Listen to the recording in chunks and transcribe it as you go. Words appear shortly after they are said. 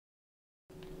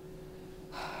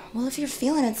Well, if you're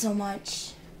feeling it so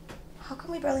much, how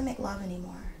come we barely make love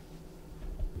anymore?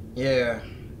 Yeah,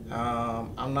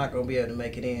 I'm not gonna be able to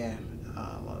make it in.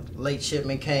 A late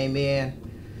shipment came in.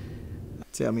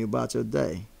 Tell me about your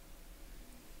day.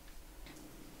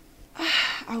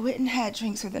 I went and had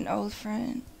drinks with an old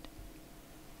friend.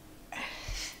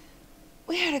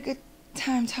 We had a good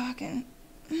time talking.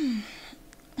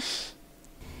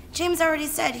 James already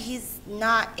said he's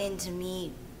not into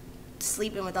me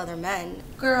sleeping with other men.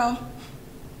 Girl,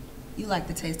 you like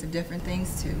the taste of different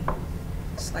things too.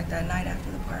 Just like that night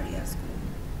after the party at school.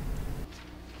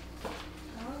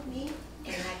 Call me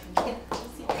and I can get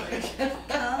pussy.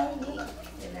 Call me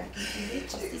and I can get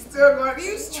pussy. Still going,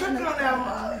 you tripping on that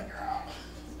one, girl.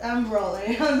 I'm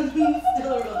rolling. I'm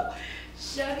still rolling.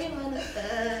 Shugging on the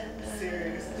thumb.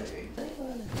 Seriously.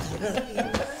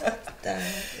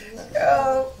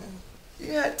 Yo,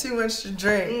 you had too much to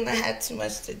drink. I had too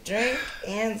much to drink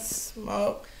and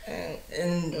smoke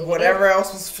And whatever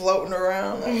else was floating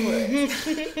around that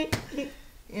place.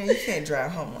 Yeah, you can't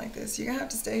drive home like this. You're gonna have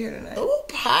to stay here tonight. ooh,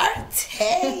 party,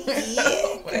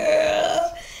 yeah,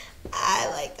 girl. I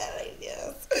like that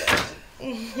idea.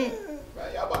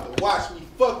 Right, y'all about to watch me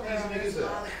fuck these niggas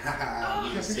up.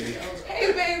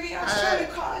 Hey, baby, I was trying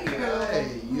to call you.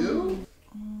 Hey, you?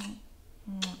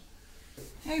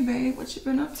 Hey, babe, what you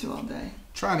been up to all day?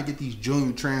 Trying to get these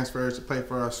junior transfers to play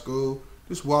for our school.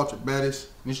 This Walter Bettis,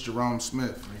 and this Jerome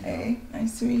Smith. Hey,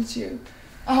 nice to meet you.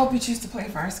 I hope you choose to play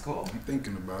for our school. I'm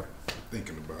thinking about it.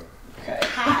 Thinking about it. Okay.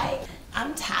 Hi,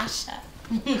 I'm Tasha.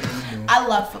 I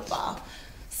love football,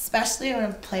 especially when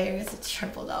a player is a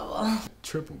triple-double.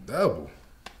 Triple-double?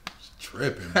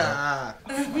 Tripping, bro.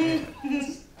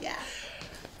 Yeah.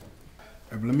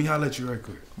 Hey, but let me holler at you right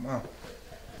quick. Come on.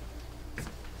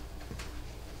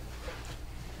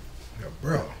 Yo,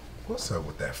 bro, what's up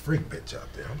with that freak bitch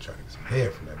out there? I'm trying to get some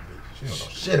head from that bitch. She don't know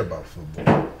shit about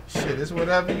football. Shit, it's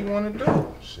whatever you want to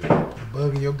do. Shit, you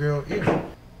bugging your girl ear.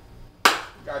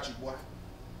 Got you, boy.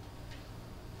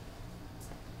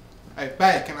 Hey,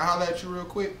 babe, can I holler at you real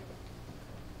quick?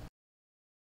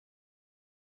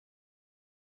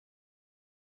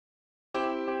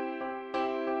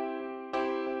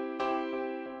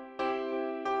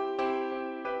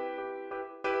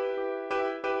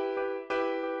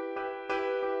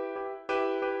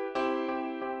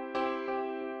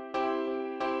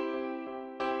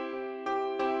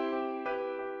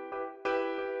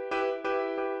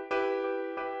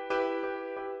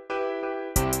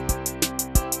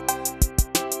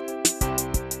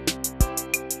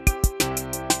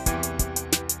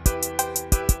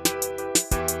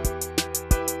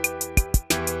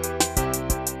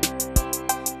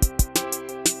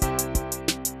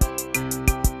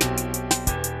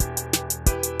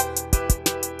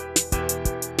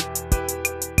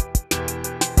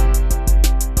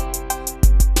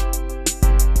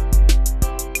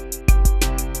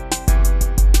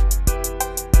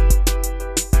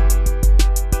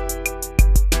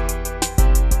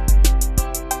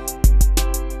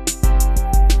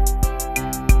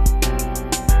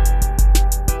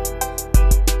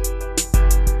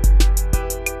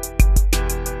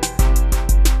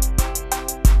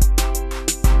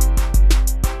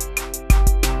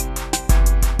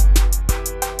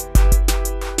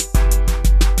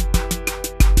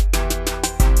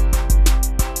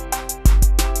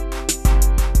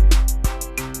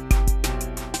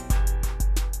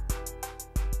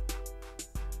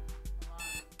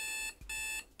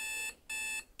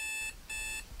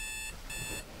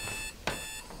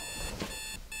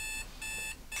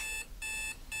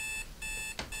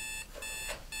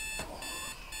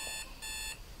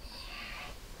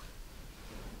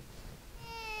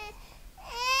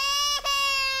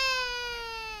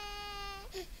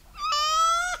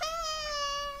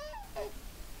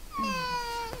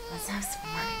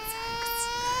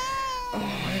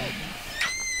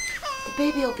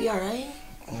 Baby will be all right.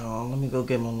 No, let me go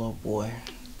get my little boy.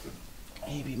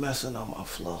 He be messing up my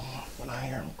flow when I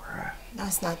hear him cry.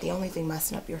 That's not the only thing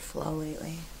messing up your flow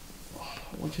lately.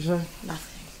 What you say?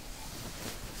 Nothing.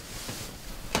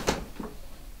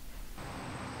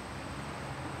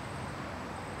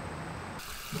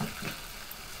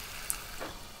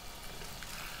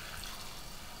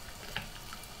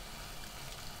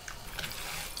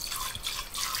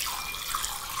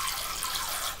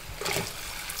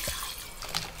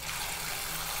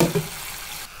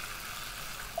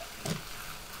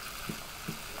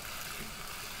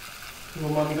 You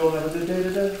want mommy to go have a good day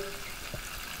today?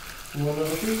 You want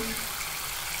another piece?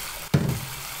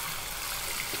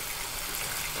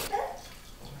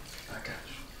 I got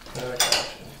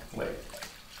you. Wait.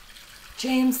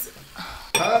 James.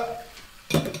 Huh?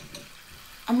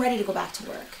 I'm I'm ready to go back to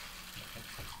work.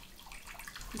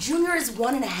 Junior is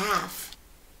 1.5,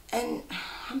 and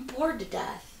I'm bored to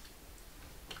death.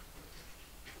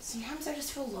 Sometimes I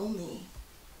just feel lonely.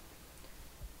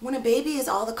 When a baby is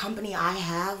all the company I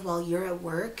have while you're at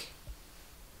work,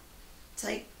 it's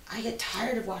like I get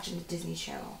tired of watching the Disney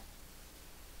Channel.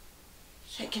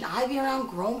 Shit, can I be around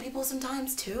grown people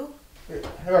sometimes too? Here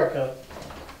I come.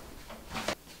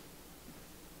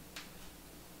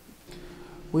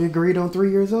 We agreed on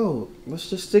 3 years old. Let's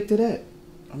just stick to that.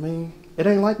 I mean, it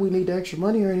ain't like we need the extra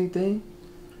money or anything.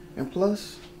 And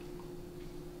plus,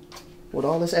 with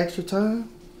all this extra time,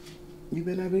 you've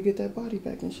been able to get that body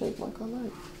back in shape like I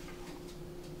like.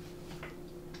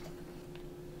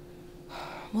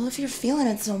 Well, if you're feeling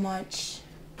it so much,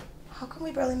 how come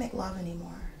we barely make love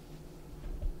anymore?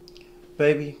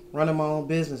 Baby, running my own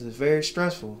business is very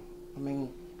stressful. I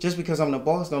mean, just because I'm the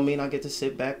boss don't mean I get to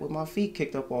sit back with my feet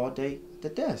kicked up all day at the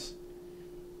desk.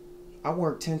 I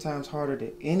work 10 times harder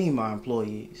than any of my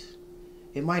employees.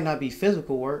 It might not be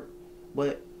physical work,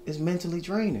 but it's mentally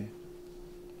draining.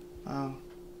 I'm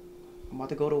about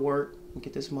to go to work and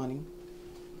get this money.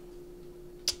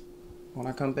 When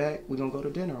I come back, we're gonna go to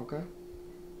dinner, okay?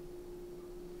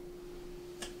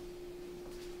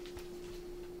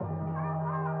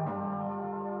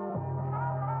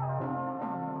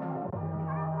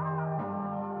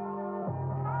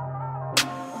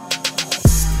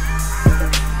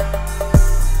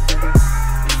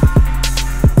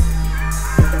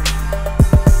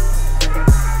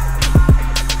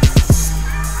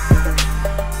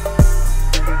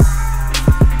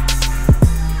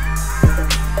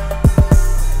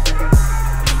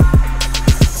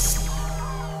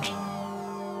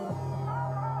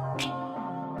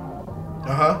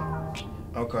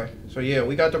 Okay, so yeah,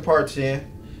 we got the parts in.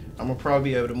 I'm gonna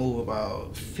probably be able to move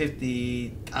about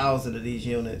 50,000 of these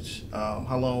units.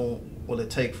 How long will it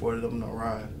take for them to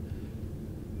arrive?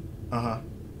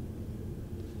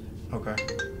 Okay.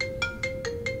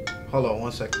 Hold on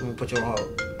 1 second. Let me put you on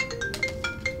hold.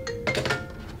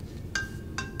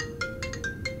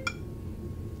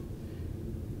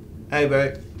 Hey,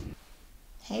 babe.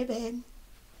 Hey, babe.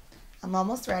 I'm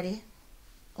almost ready.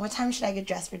 What time should I get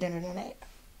dressed for dinner tonight?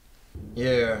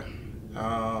 Yeah,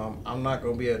 I'm not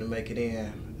gonna be able to make it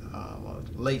in. A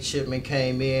late shipment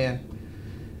came in.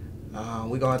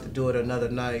 We're gonna have to do it another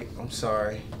night. I'm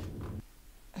sorry.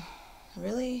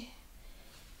 Really?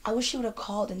 I wish you would have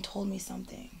called and told me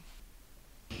something.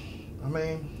 I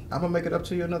mean, I'm gonna make it up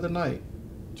to you another night.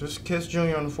 Just kiss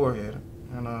Junior on the forehead,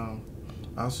 and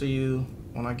I'll see you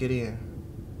when I get in.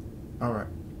 All right.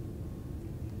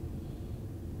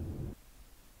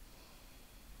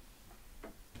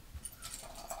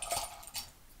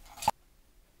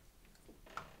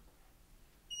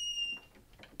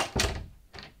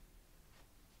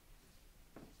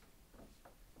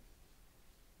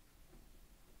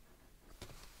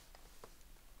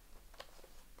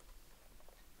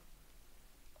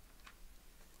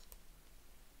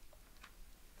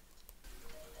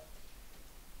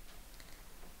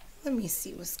 Let me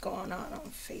see what's going on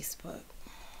Facebook.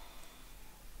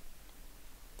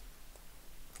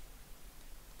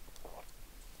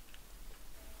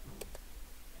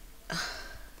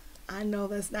 I know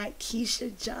that's not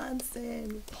Keisha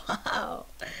Johnson. Wow.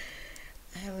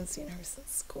 I haven't seen her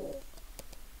since school.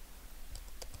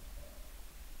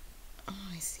 Oh,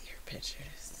 I see her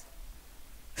pictures.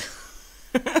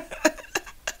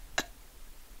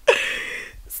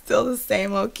 Still the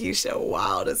same old Keisha,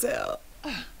 wild as hell.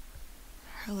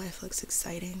 Her life looks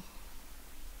exciting.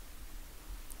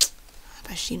 I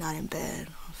bet she's not in bed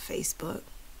on Facebook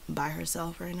by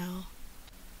herself right now.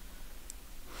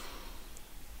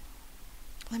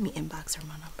 Let me inbox her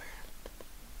my number.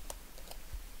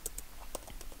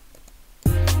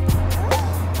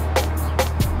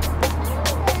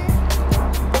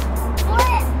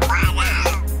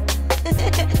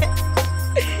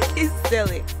 He's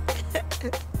silly.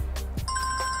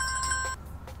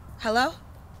 Hello?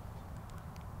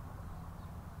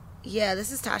 Yeah,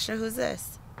 this is Tasha. Who's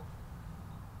this?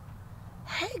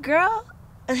 Hey, girl.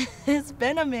 It's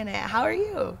been a minute. How are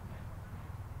you?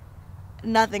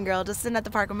 Nothing, girl. Just sitting at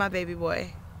the park with my baby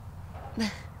boy.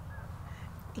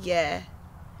 Yeah.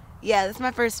 Yeah, this is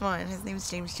my first one. His name's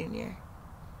James Jr.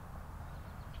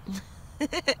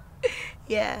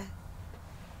 Yeah.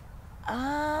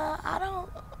 I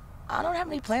don't have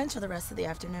any plans for the rest of the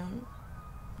afternoon.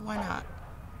 Why not?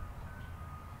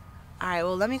 All right,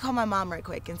 well, let me call my mom right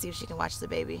quick and see if she can watch the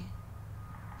baby.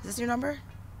 Is this your number?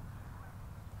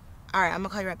 All right, I'm gonna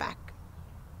call you right back.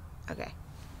 Okay.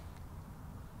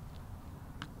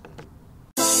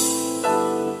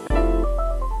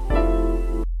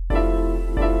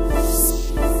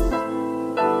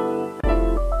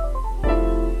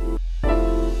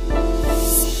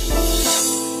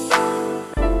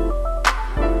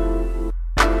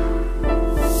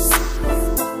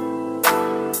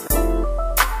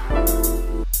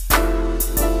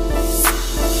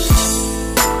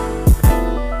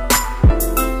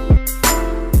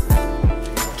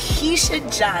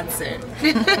 Johnson.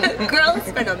 Girl,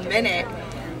 it's been a minute.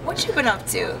 What you been up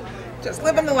to? Just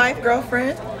living the life,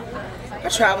 girlfriend. I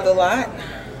traveled a lot.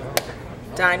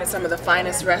 Dined at some of the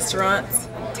finest restaurants.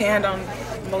 Tanned on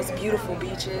the most beautiful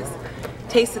beaches.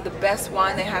 Tasted the best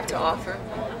wine they have to offer.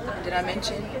 Did I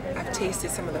mention I've tasted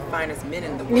some of the finest men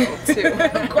in the world too?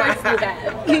 Of course you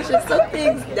have. Keisha, some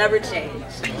things never change.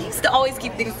 You used to always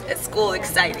keep things at school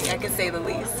exciting, I can say the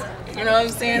least. You know what I'm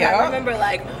saying? Yeah. I remember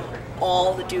like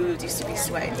all the dudes used to be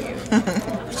sweating you.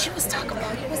 But she was talking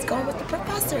about you was going with the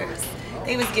professors.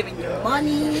 They was giving you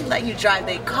money, letting you drive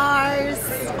their cars.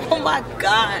 Oh my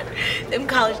God. Them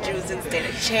college dudes didn't stand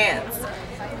a chance.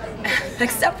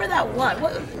 Except for that one.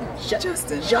 What?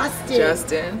 Justin.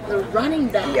 The running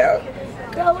back.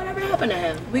 Yep. Girl, whatever happened to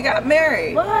him? We got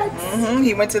married. What?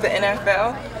 He went to the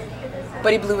NFL,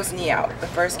 but he blew his knee out the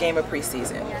first game of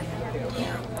preseason.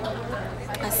 Yeah.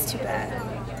 That's too bad.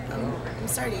 I'm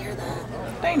sorry to hear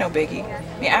that. That ain't no biggie.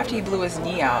 I mean, after he blew his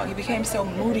knee out, he became so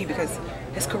moody because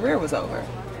his career was over.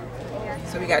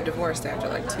 So we got divorced after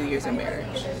like 2 years of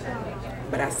marriage.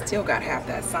 But I still got half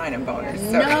that signing bonus.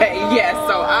 No. Okay, yes,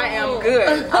 so I am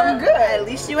good. I'm good. At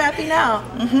least you happy now.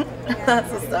 That's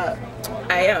what's up.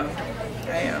 I am.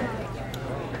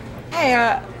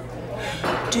 Hey,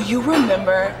 do you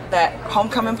remember that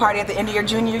homecoming party at the end of your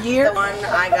junior year? The one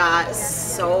I got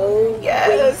so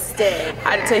wasted.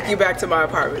 I had to take you back to my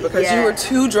apartment because you Yeah. were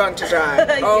too drunk to drive.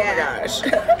 Oh my gosh.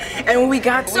 And when we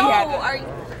got So, we had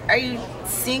are you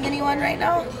seeing anyone right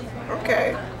now?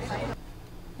 okay.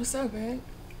 What's up, man?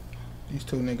 These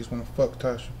two niggas wanna fuck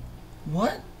Tasha.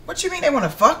 What? What you mean they want to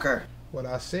fuck her? What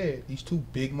I said, these two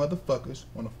big motherfuckers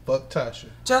wanna fuck Tasha.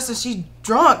 Justin, she's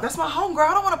drunk. That's my homegirl.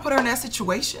 I don't want to put her in that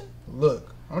situation.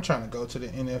 Look, I'm trying to go to the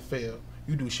NFL.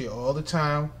 You do shit all the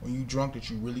time when you drunk that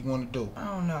you really wanna do. I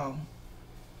don't know.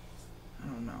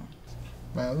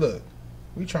 Man, look,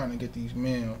 we trying to get these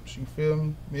mils, you feel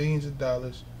me? Millions of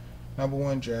dollars,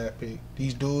 #1 draft pick.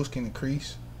 These dudes can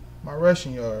increase my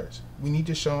rushing yards. We need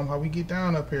to show them how we get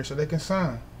down up here so they can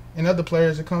sign. And other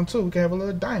players that come too, we can have a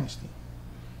little dynasty.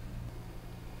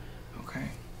 Okay.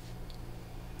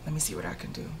 Let me see what I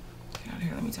can do. Get out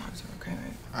here. Let me talk to her, okay?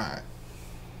 Alright.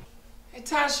 Hey,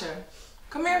 Tasha.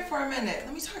 Come here for a minute.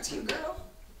 Let me talk to you, girl.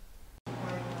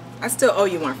 I still owe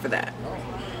you one for that.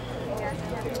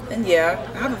 And yeah,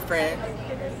 I have a friend.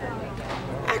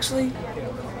 Actually,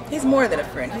 he's more than a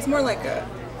friend. He's more like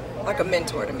a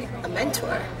mentor to me. A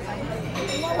mentor?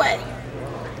 In what way?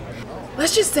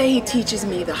 Let's just say he teaches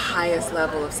me the highest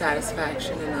level of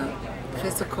satisfaction in a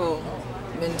physical,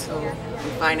 mental,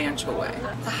 and financial way.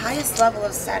 The highest level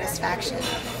of satisfaction,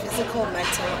 physical,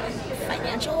 mental, and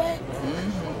financial way?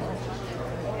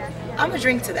 I'm gonna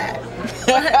drink to that.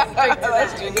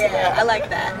 Let's drink to that. I like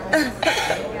that.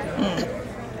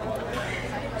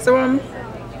 So,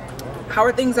 how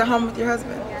are things at home with your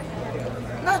husband?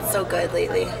 Not so good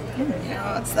lately. You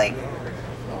know, it's like,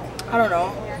 I don't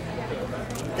know.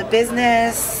 The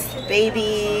business,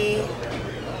 baby,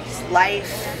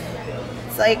 life.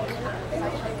 It's like,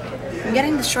 I'm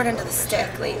getting the short end of the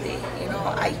stick lately. You know,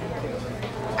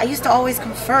 I used to always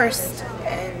come first,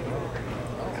 and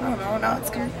I don't know, now it's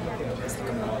like I'm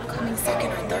coming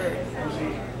second or third.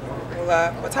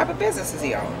 Well, what type of business is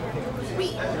he on?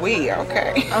 We,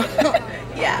 okay.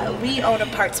 Yeah, we own a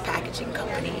parts packaging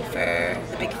company for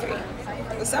the big three.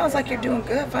 It sounds like you're doing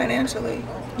good financially.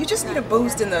 You just need a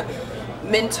boost in the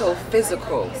mental,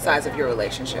 physical sides of your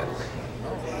relationship.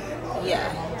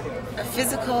 Yeah, a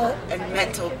physical and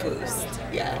mental boost.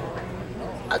 Yeah,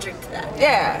 I'll drink to that.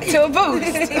 Yeah, to a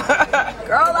boost.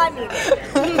 Girl, I need it.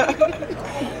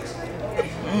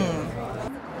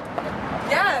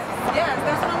 Yes,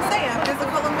 that's what I'm saying.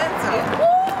 Physical and mental.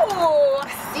 Ooh, I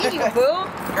see you, boo.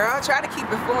 Girl, try to keep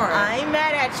it foreign. I ain't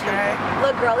mad at you.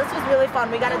 Look, girl, this was really fun.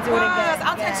 We gotta do it again.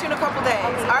 I'll text you in a couple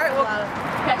days. All right, well,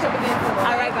 catch up again.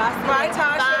 All right, guys. bye,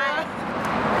 Tasha.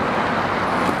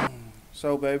 Bye.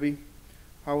 So, baby,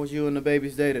 how was you and the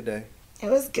baby's day today? It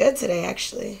was good today,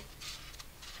 actually.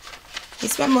 We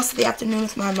spent most of the afternoon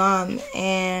with my mom,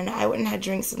 and I went and had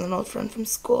drinks with an old friend from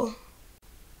school.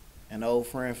 An old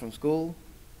friend from school?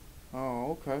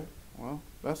 Oh, okay. Well,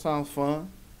 that sounds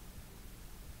fun.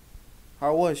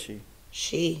 How was she?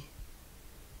 She.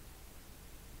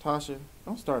 Tasha,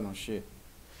 don't start no shit.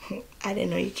 I didn't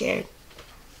know you cared.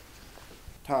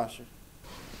 Tasha.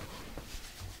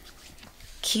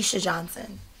 Keisha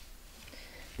Johnson.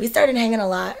 We started hanging a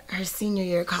lot her senior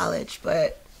year of college,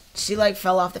 but she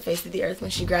fell off the face of the earth when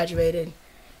she graduated.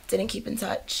 Didn't keep in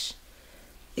touch.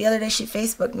 The other day she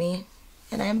Facebooked me,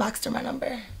 and I inboxed her my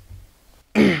number.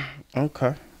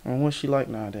 Okay. And what's she like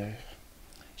nowadays?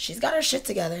 She's got her shit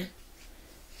together.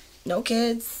 No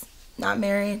kids, not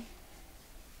married,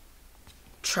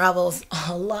 travels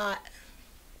a lot.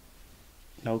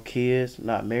 No kids,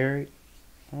 not married.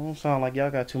 I don't sound like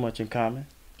y'all got too much in common.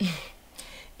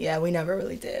 Yeah, we never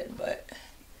really did, but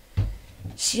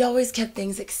she always kept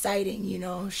things exciting, you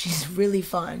know? She's really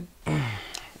fun.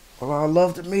 Well, I'd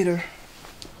love to meet her.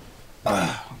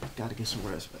 Gotta get some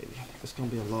rest, baby. It's gonna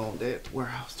be a long day at the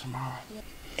warehouse tomorrow.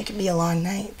 It can be a long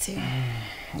night, too.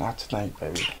 Not tonight,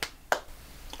 baby.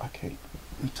 I can't.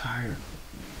 I'm tired.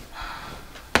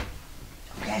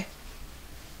 Okay.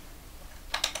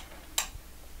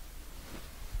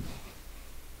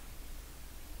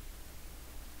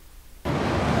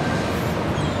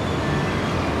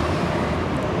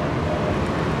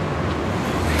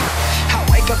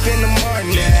 Up in the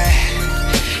morning,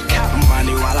 counting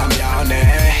money while I'm yawning,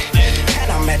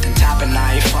 and I'm at the top and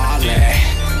I ain't falling.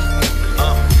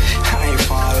 I ain't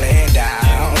falling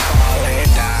down,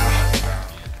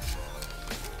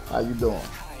 How you doing?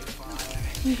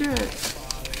 I'm good.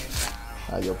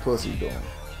 How your pussy doing?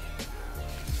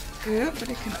 Good, but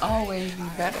it can always be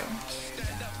better.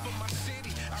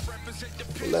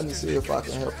 Well, let me see if I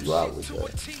can help you out with that.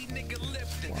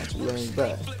 Why don't you lean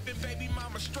back?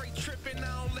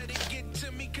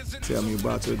 Tell me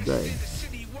about your day.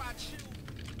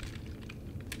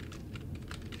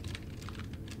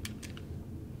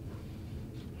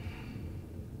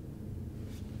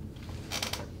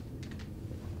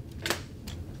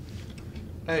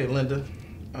 Hey, Linda.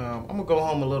 I'm gonna go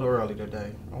home a little early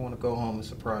today. I wanna go home and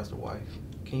surprise the wife.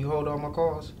 Can you hold all my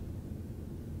calls?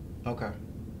 Okay.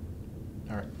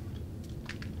 All right.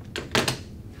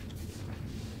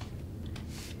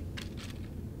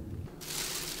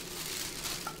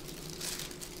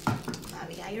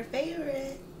 Mommy got your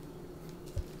favorite.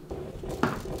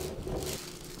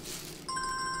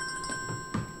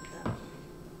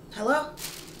 Hello?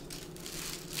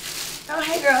 Oh,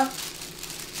 hey, girl.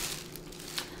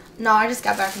 No, I just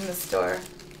got back from the store.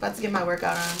 About to get my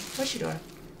workout on. What's you doing?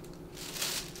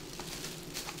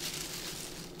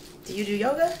 Do you do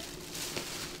yoga?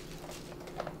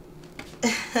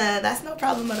 That's no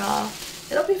problem at all.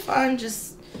 It'll be fun.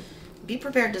 Just be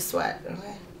prepared to sweat,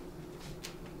 okay?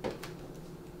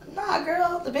 Nah,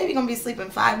 girl. The baby gonna be asleep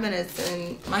in 5 minutes,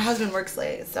 and my husband works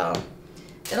late, so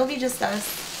it'll be just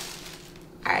us.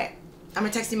 All right. I'm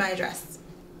gonna text you my address.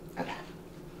 Okay.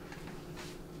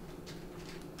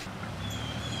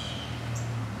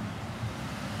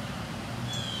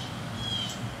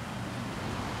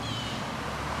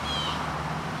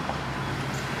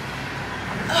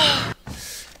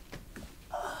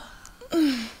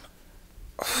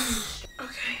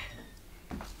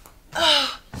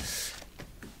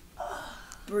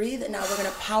 Breathe, and now we're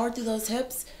gonna power through those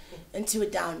hips into a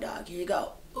down dog. Here you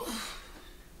go.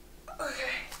 Okay.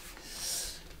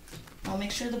 Now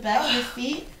make sure the back of your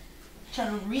feet, try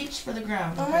to reach for the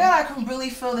ground. Oh my God, I can really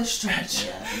feel the stretch.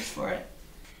 Yeah, reach for it.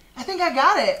 I think I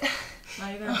got it. Now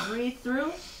you're gonna breathe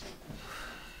through.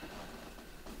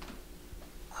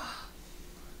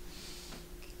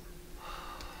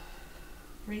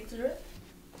 Breathe through it.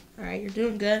 All right, you're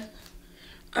doing good.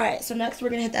 All right, so next we're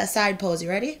gonna hit that side pose. You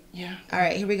ready? Yeah. All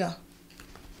right, here we go.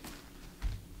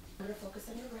 Focus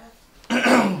on your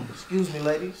breath. Excuse me,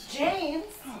 ladies. James,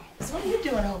 so what are you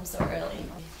doing home so early?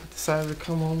 Decided to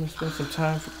come home and spend some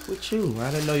time with you.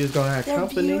 I didn't know you was gonna have They're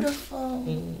company. beautiful.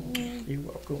 You're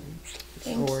welcome.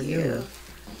 Thank How are you.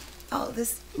 Oh,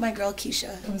 this is my girl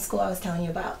Keisha from school I was telling you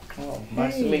about. Oh,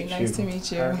 nice to Hey, meet you. nice to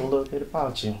meet you. Heard a little bit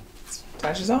about you.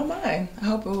 Tasha's all mine. I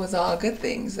hope it was all good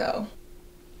things, though.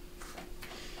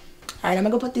 All right, I'm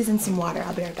gonna go put these in some water.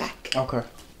 I'll be right back. Okay.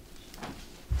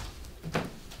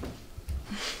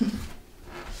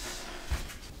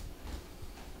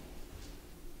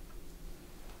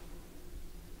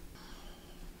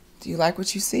 Do you like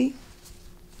what you see?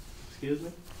 Excuse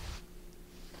me?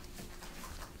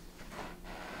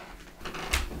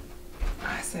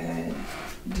 I said,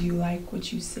 do you like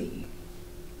what you see?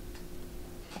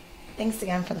 Thanks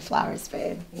again for the flowers,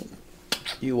 babe.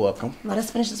 You're welcome. Let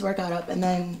us finish this workout up, and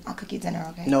then I'll cook you dinner,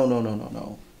 okay? No.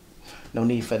 No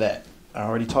need for that. I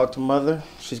already talked to Mother.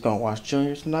 She's gonna watch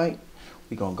Junior tonight.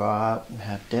 We gonna go out and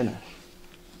have dinner.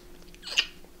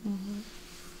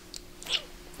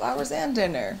 Flowers and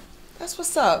dinner. That's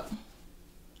what's up.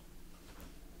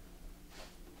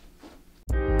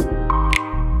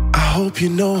 I hope you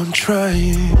know I'm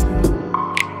trying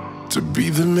to be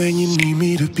the man you need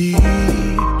me to be.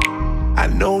 I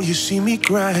know you see me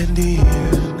grinding.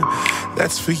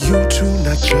 That's for you too,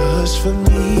 not just for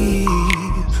me.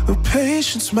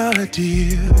 Patience, my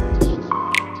dear.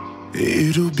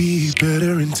 It'll be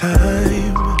better in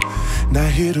time. not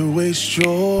here to waste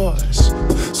yours.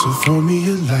 So throw me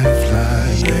a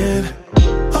lifeline.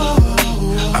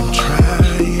 I'm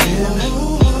trying.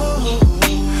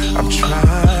 I'm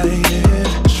trying.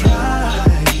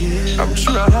 I'm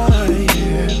trying.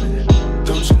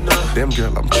 Don't you know? Damn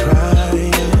girl, I'm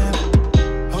trying.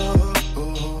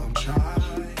 I'm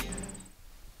trying.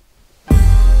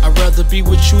 I'd rather be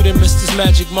with you than miss this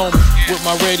magic moment. With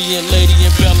my radiant lady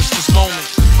embellish this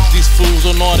moment. These fools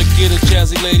don't know how to get a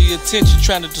jazzy lady attention,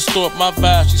 trying to distort my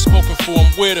vibe. She's spoken for, I'm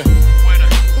with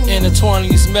her. Intertwining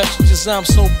these messages, I'm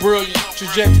so brilliant.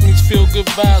 Trajecting these feel good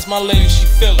vibes, my lady, she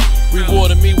feelin'.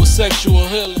 Rewarding me with sexual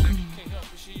healing.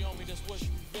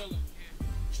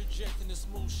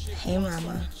 Hey,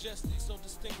 Mama.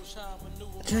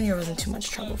 Junior wasn't too much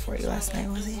trouble for you last night,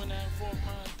 was he?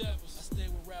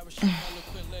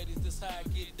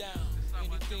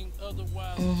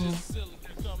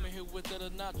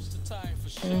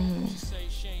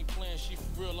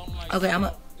 Okay,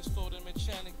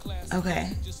 okay.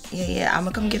 Yeah,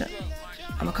 I'ma come get him.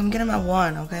 I'ma come get him at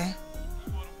 1, okay?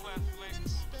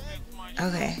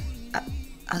 Okay.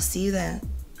 I'll see you then.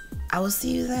 I will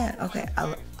see you then. Okay.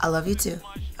 I love you too.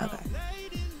 Okay.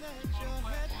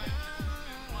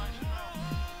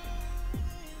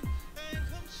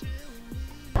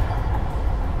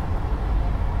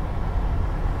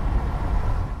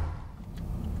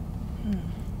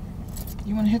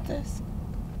 You wanna hit this?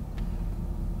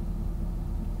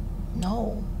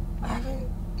 No, I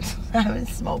haven't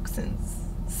smoked since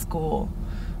school.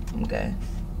 I'm good.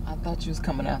 I thought you was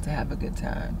coming out to have a good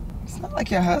time. It's not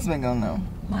like your husband gonna know.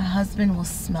 My husband will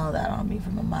smell that on me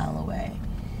from a mile away.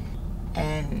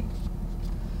 And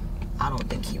I don't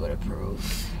think he would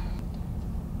approve.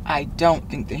 I don't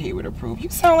think that he would approve. You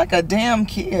sound like a damn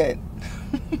kid.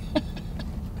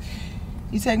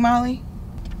 You take Molly?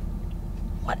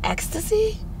 What,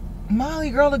 ecstasy?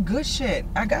 Molly, girl, the good shit.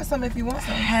 I got some if you want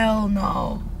some. Hell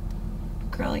no.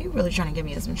 Girl, you really trying to get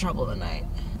me in some trouble tonight.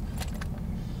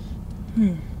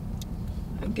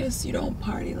 I guess you don't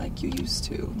party like you used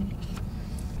to.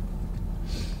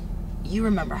 You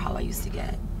remember how I used to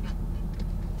get.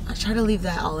 I try to leave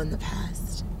that all in the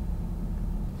past.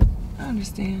 I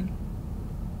understand.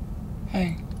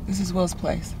 Hey, this is Will's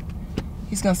place.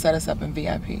 He's gonna set us up in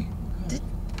VIP. Did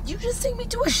you just take me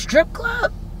to a strip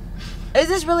club? Is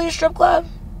this really a strip club?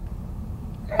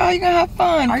 Girl, you're gonna have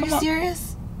fun. Are Come you on.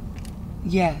 serious?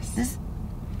 Yes.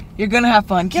 You're gonna have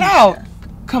fun. Get out!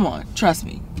 Come on, trust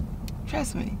me.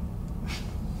 Trust me.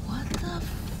 What the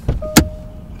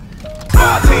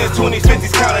 5, 10, 20s,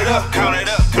 50s, count it up, count it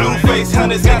up. Blue face,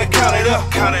 hundreds, gotta count it up,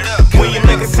 count it up. When you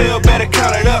make a sale, better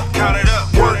count it up, count it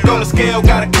up. Work on the scale,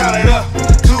 gotta count it up.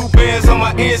 2 bands on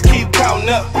my ears, keep counting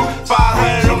up.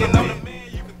 500 on the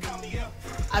man, you can count me up.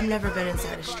 I've never been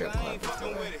inside a strip club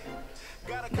before.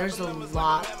 There's a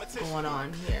lot going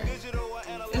on here.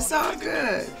 It's all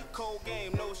good.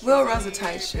 Will runs a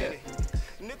tight ship.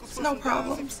 No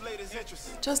problems.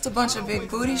 Just a bunch of big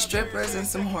booty strippers and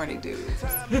some horny dudes.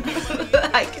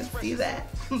 I can see that.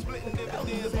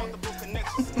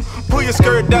 Pull your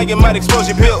skirt down, you might expose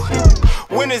your bill.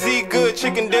 Winners eat good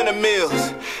chicken dinner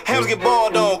meals. Hams get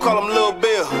balled on, call them Lil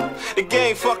Bill. The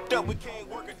game fucked up, we can't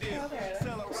work a deal.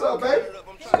 What's up, baby?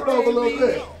 Scoot over a little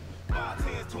bit.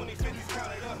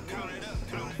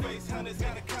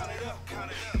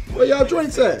 Where y'all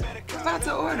drinks at? About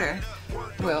to order.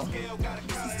 Will,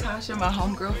 this is Tasha, my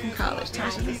homegirl from college.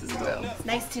 Tasha, this is Will.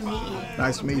 Nice to meet you.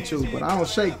 Nice to meet you, but I don't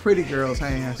shake pretty girls'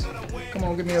 hands. Come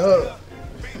on, give me a hug.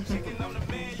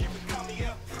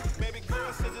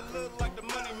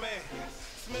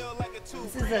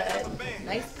 This is a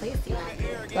nice place you have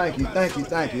here. Thank you, thank you,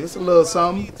 thank you. It's a little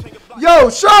something. Yo,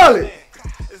 Charlotte!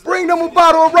 Bring them a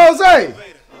bottle of rosé.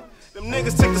 Them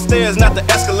niggas take the stairs, not the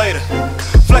escalator.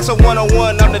 Flex a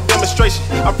 101, I'm the demonstration.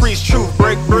 I preach truth,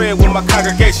 break bread with my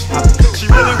congregation. She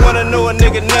really wanna know a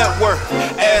nigga net worth.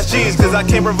 Ask G's, cause I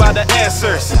can't provide the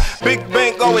answers. Big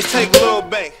bank always take little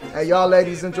bank. Hey, y'all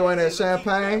ladies enjoying that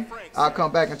champagne? I'll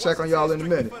come back and check on y'all in a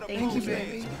minute. Thank you,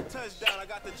 baby.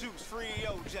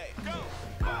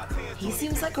 He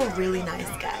seems like a really nice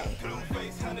guy.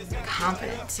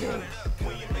 Confident, too.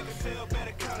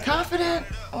 Confident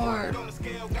or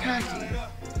cocky?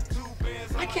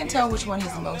 I can't tell which one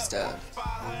he's most of.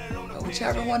 But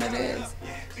whichever one it is,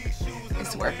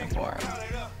 it's working for him.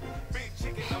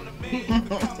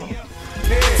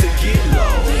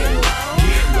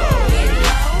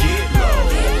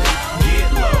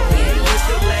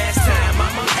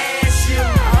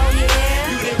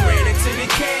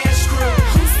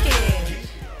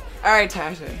 All right,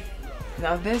 Tasha.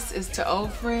 Now this is to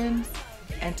old friends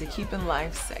and to keeping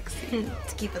life sexy.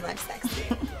 To keeping life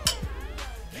sexy.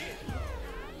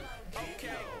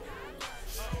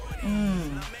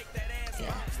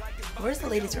 Yeah. Where's the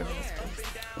ladies' room in this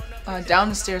place? Down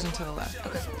the stairs and to the left.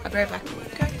 Okay, I'll be right back.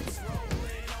 Okay.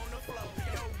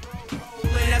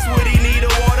 That's what he need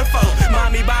a water for.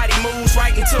 Mommy body moves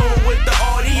right in tune with the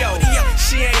audio.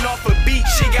 She ain't off a beat,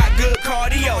 she got good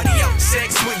cardio.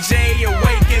 Sex with Jay,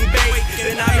 awake and bake.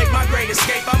 Then I make my great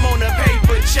escape, I'm on a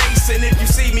paper chase. And if you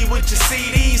see me with your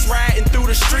CDs riding through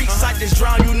the streets, I just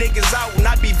drown you niggas out and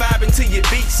I be vibing to your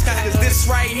beats. Cause this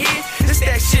right here, this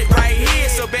that shit right here.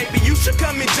 So baby, you should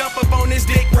come and jump up on this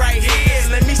dick right here.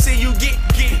 Let me see you get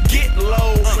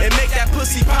low and make that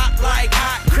pussy pop like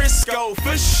hot Crisco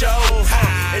for show.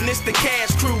 And it's the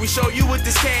cash crew, we show you what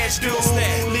this cash do.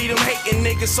 Lead them hating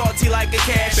niggas salty like a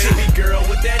cashew. Baby girl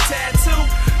with that tattoo,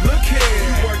 look here,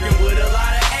 you working with a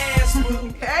lot of ass.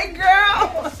 Hey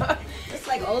girl! It's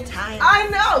like old times. I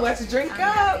know, let's drink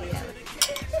up.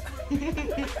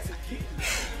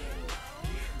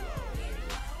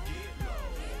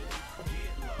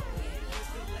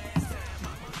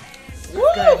 Woo!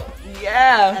 Good.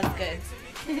 Yeah. That's good.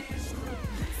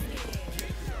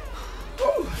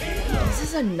 This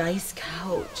is a nice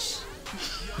couch.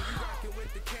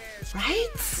 Right?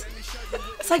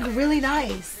 It's like really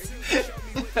nice.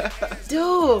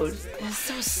 Dude, it's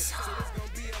so soft.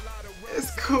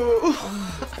 It's cool.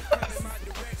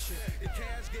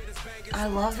 I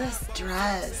love this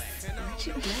dress. Where'd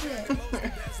you get it?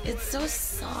 It's so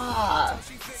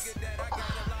soft.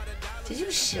 Did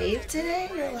you shave today?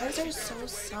 Your legs are so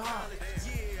soft.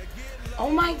 Oh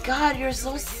my god, you're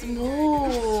so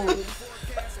smooth.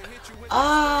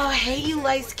 Oh, I hate you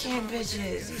light skinned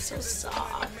bitches. You're so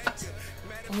soft.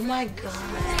 Oh my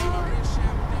god.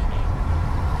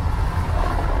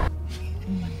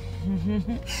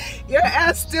 Your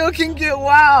ass still can get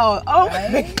wild. Oh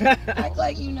Right? my god. Act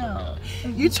like you know.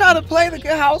 You try to play the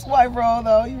good housewife role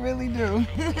though. You really do.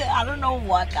 I don't know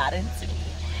what got into me.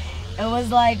 It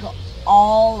was like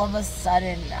all of a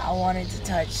sudden I wanted to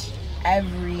touch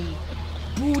every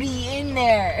booty in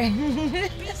there.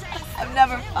 I've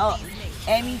never felt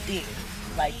anything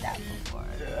like that before.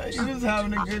 You was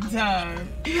having a good time.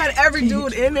 You had every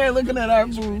dude in there looking at our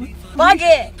booth. Fuck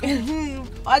it.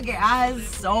 Fuck it. I had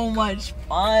so much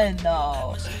fun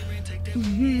though.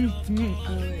 You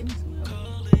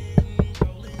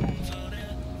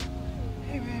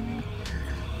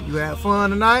had fun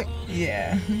tonight?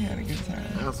 Yeah, we had a good time.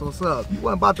 That's what's up. You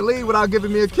wasn't about to leave without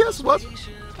giving me a kiss, was you?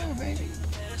 Oh, baby.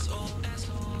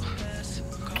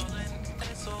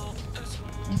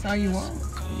 That's all you want?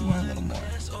 You want a little more?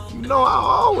 You know I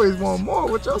always want more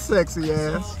with your sexy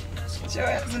ass. Get your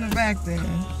ass in the back then.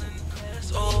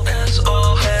 SOS, calling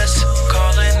SOS,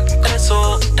 calling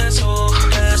SOS,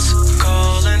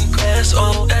 calling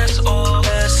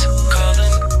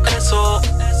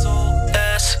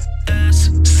SOS.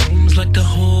 Seems like the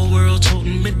whole world's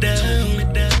holding me down.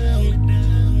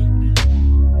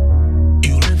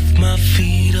 You lift my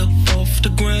feet up off the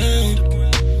ground.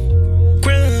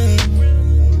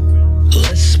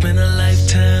 Let's spend a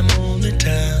lifetime on the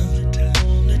town.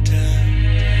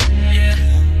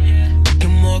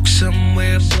 Walk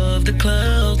somewhere above the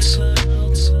clouds.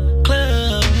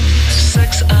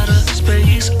 Sex out of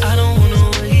space, I don't wanna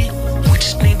wait. We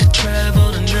just need to travel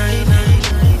and drain.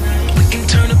 We can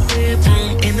turn a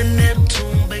bedroom into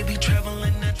Neptune, baby,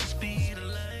 traveling at the speed of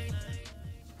light.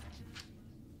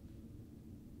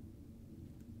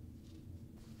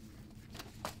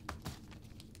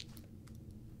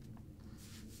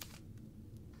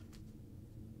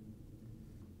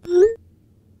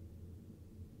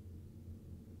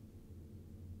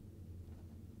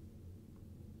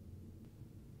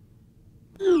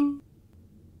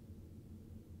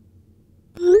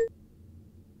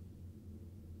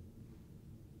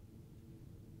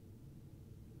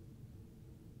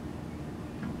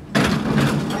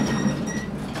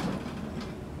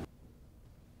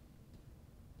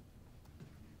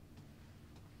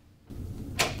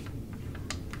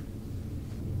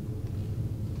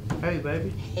 Hey, baby.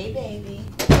 Hey, baby.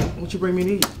 What you bring me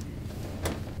to eat?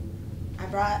 I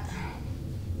brought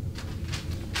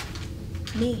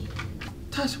me.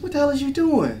 Tasha, what the hell is you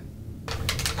doing?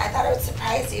 I thought I would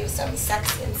surprise you with something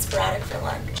sexy and sporadic for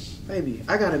lunch. Baby,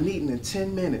 I got a meeting in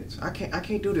 10 minutes. I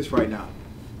can't do this right now.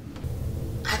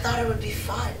 I thought it would be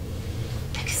fun.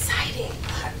 Exciting.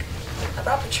 Look, I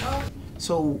brought Patron.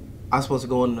 So, I'm supposed to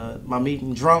go into my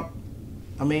meeting drunk?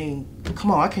 I mean,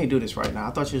 come on, I can't do this right now.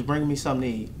 I thought you was bringing me something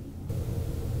to eat.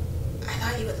 I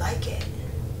thought you would like it.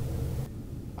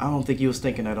 I don't think you was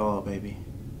thinking at all, baby.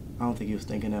 I don't think you was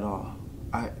thinking at all.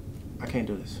 I can't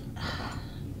do this.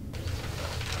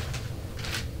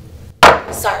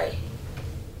 Sorry.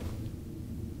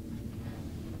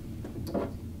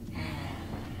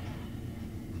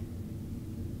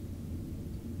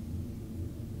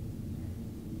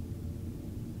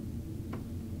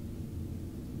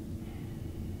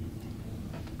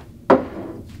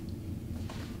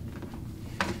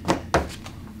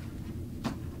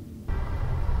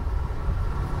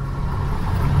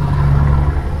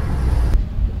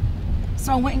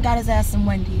 So I went and got his ass some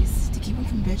Wendy's to keep him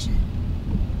from bitching.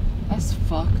 That's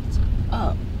fucked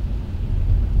up.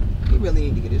 He really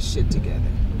need to get his shit together.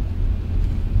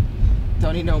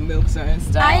 Don't need no milk certain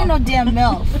style. I ain't no damn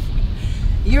MILF.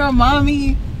 You're a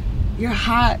mommy. You're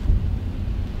hot.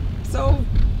 So,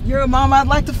 you're a mom I'd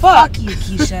like to fuck. Fuck you,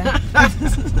 Keisha.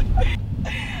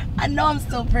 I know I'm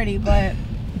still pretty, but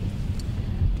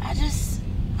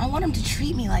I want him to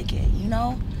treat me like it, you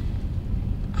know?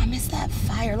 I miss that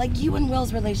fire. Like you and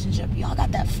Will's relationship. Y'all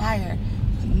got that fire.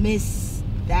 I miss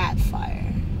that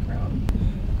fire. Girl,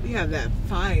 we have that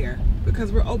fire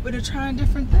because we're open to trying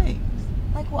different things.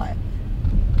 Like what?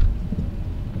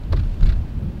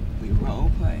 We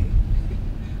role play.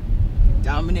 We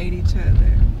dominate each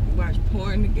other. We watch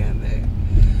porn together.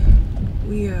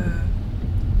 We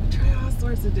try all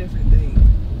sorts of different things.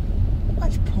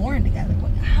 Watch porn together.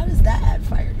 How does that add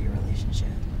fire to your relationship?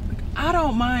 I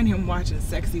don't mind him watching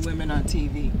sexy women on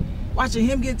TV. Watching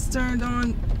him get turned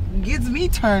on gets me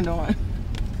turned on.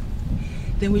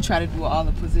 Then we try to do all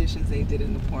the positions they did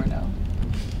in the porno.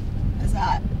 That's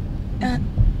hot.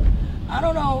 I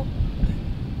don't know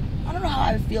how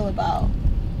I feel about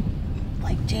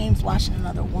like James watching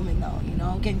another woman though, you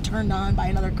know, getting turned on by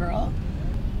another girl.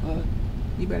 Well,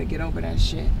 you better get over that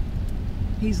shit.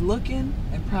 He's looking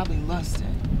and probably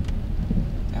lusting.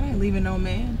 That ain't leaving no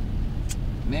man,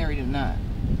 married or not.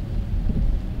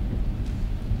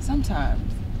 Sometimes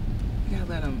you gotta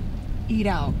let him eat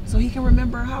out so he can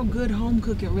remember how good home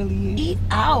cooking really is. Eat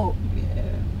out?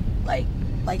 Yeah.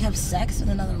 Like have sex with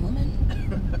another woman?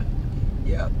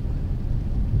 Yep.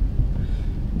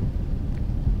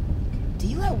 Do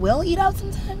you let Will eat out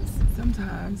sometimes?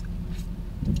 Sometimes.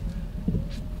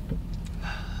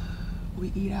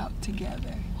 We eat out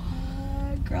together.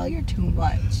 Girl, you're too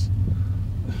much.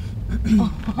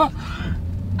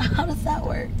 How does that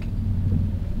work?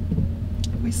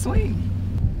 We swing.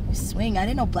 We swing? I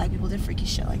didn't know black people did freaky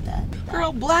shit like that.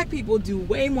 Girl, black people do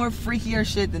way more freakier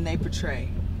shit than they portray.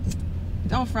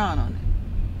 Don't frown on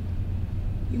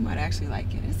it. You might actually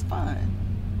like it. It's fun.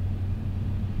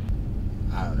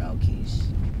 I don't know, Keish.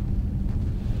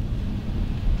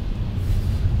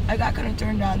 I got kind of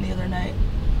turned on the other night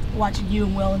watching you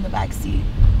and Will in the back seat.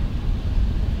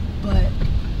 But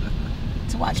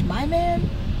to watch my man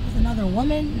with another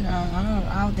woman, no,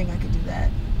 I don't think I could do that.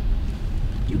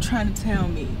 You trying to tell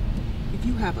me if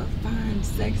you have a fine,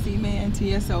 sexy man to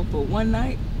yourself for one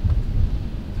night,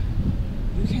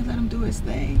 you can't let him do his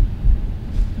thing?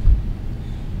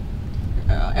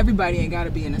 Everybody ain't got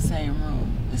to be in the same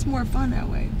room. It's more fun that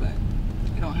way, but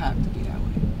it don't have to be that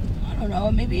way. I don't know,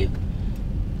 maybe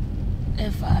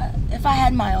if I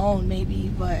had my own, maybe,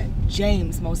 but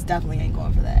James most definitely ain't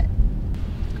going for that.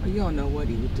 Or you don't know what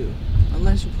he would do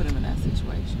unless you put him in that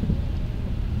situation.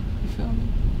 You feel me?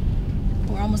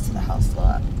 We're almost to the house, so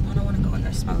I don't want to go in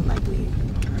there smelling like weed.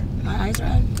 My eyes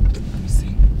red? Let me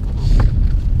see.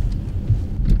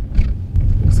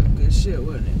 Some good shit,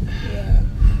 wasn't it? Yeah.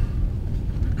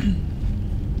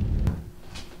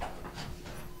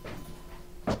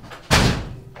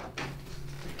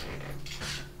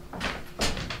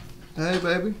 Hey,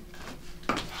 baby.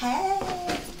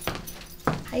 Hey.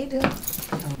 How you doing?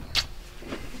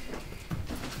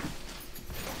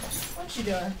 What you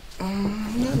doing?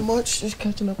 Not much. Just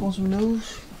catching up on some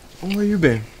news. Where you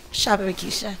been? Shopping with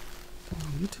Keisha.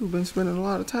 You two been spending a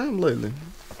lot of time lately.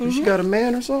 She got a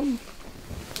man or something?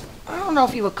 I don't know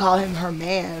if you would call him her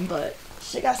man, but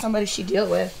she got somebody she deal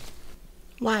with.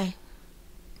 Why?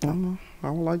 I don't know. I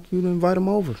would like you to invite him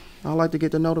over. I'd like to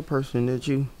get to know the person that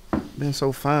you been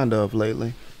so fond of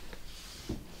lately.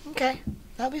 Okay,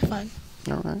 that'll be fun.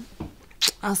 All right.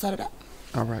 I'll set it up.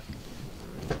 All right.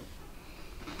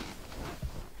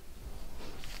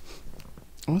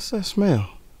 What's that smell?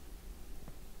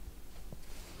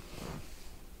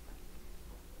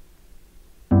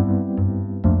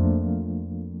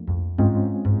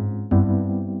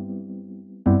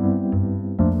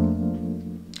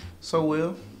 So,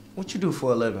 Will, what you do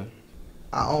for a living?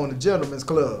 I own a gentleman's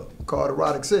club called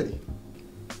Erotic City.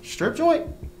 Strip joint?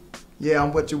 Yeah,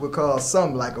 I'm what you would call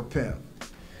something like a pimp.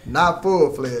 Not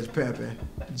full-fledged pimping,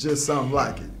 just something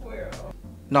like it.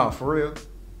 Nah, for real?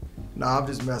 Nah, I'm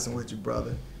just messing with you,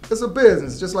 brother. It's a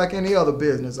business, just like any other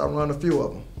business. I run a few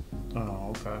of them. Oh,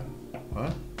 okay.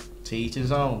 Well, to each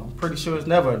his own. I'm pretty sure it's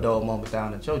never a dull moment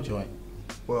down at your joint.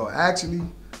 Well, actually,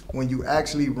 when you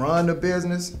actually run the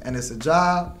business and it's a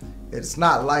job, it's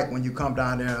not like when you come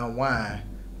down there and unwind.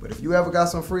 But if you ever got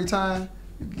some free time,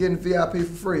 you can get in VIP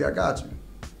for free. I got you.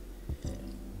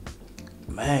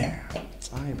 Man,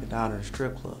 I ain't been down to the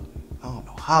strip club. I don't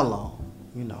know how long,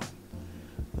 you know.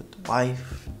 With the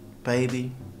wife,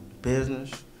 baby,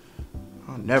 business. I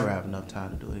I'll never have enough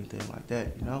time to do anything like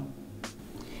that, you know?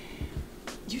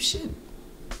 You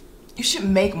should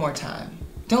make more time.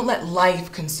 Don't let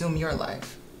life consume your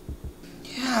life.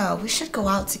 Yeah, we should go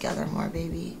out together more,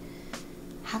 baby.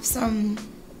 Have some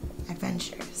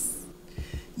adventures.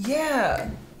 Yeah,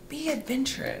 be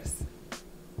adventurous.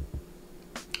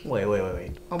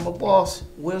 Wait. I'm a boss.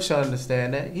 Will should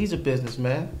understand that. He's a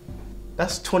businessman.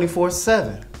 That's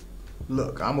 24/7.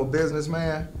 Look, I'm a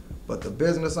businessman, but the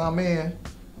business I'm in,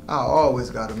 I always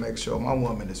gotta make sure my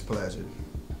woman is pleasured.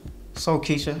 So,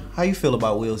 Keisha, how you feel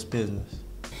about Will's business?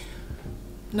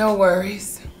 No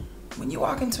worries. When you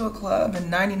walk into a club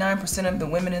and 99% of the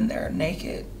women in there are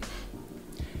naked,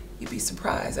 you'd be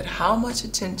surprised at how much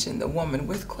attention the woman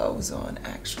with clothes on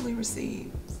actually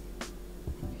receives.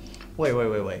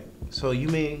 Wait. So you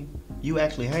mean you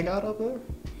actually hang out up there?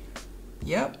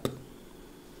 Yep.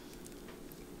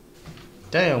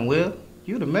 Damn, Will,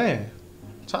 you the man.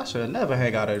 Tasha would never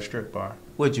hang out at a strip bar.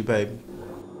 Would you, baby?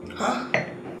 Huh?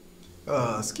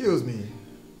 Excuse me.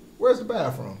 Where's the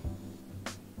bathroom?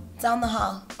 Down the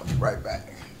hall. I'll be right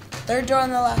back. Third door on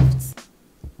the left.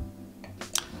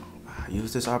 I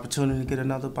use this opportunity to get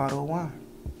another bottle of wine.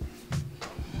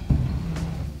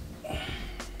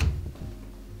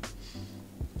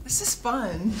 This is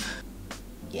fun.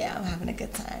 Yeah, I'm having a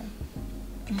good time.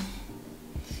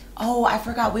 Oh, I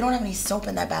forgot. We don't have any soap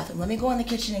in that bathroom. Let me go in the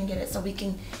kitchen and get it so we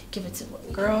can give it to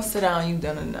him. Girl, sit down. You've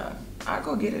done enough. I'll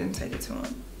go get it and take it to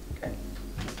him. Okay.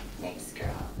 Thanks,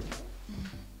 girl.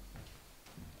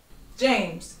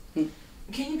 James,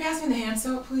 can you pass me the hand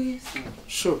soap, please?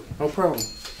 Sure, no problem.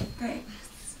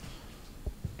 Thanks.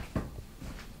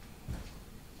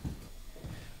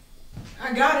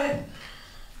 I got it.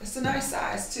 It's a nice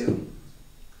size, too.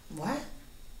 What?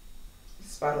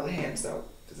 This bottle of hand soap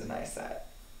is a nice size.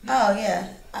 Oh,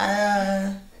 yeah.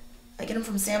 I get them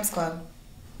from Sam's Club.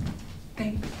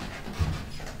 Thank you.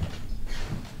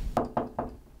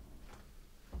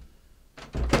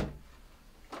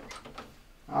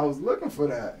 I was looking for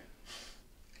that.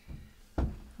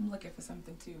 I'm looking for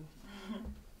something, too.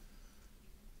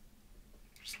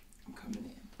 I'm coming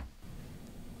in.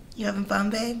 You having fun,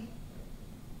 babe?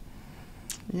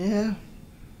 Yeah.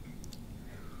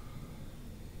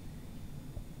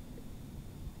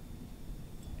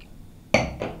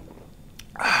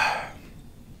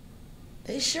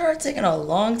 They sure are taking a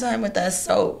long time with that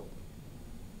soap.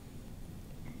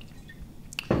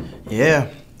 Yeah.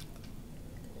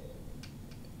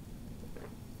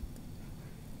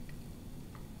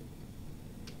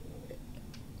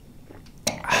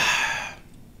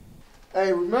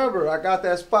 Hey, remember, I got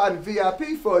that spot in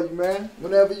VIP for you, man.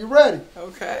 Whenever you're ready.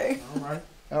 Okay. All right.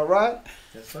 All right?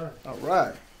 Yes, sir. All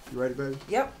right. You ready, baby?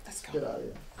 Yep. Let's go. Get out of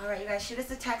here. All right, you guys, shoot us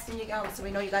a text when you get home so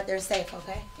we know you got there safe,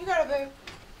 okay? You got it, babe.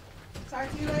 Talk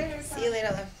to you later. See you later,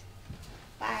 love.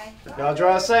 Bye. Y'all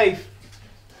drive safe.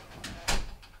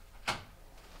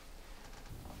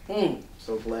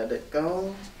 So glad they're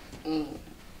gone. I've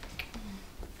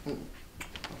been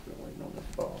waiting on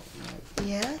this ball tonight.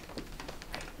 Yeah?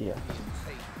 Yeah.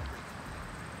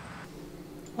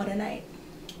 What a night.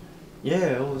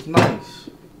 Yeah, it was nice.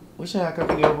 Wish I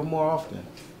could be over more often.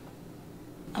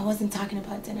 I wasn't talking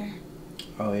about dinner.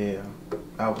 Oh yeah,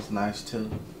 that was nice too.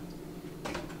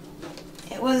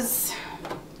 It was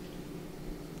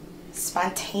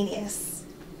spontaneous,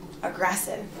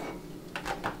 aggressive.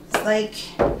 It's like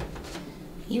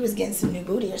he was getting some new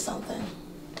booty or something.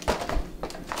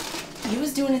 He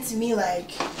was doing it to me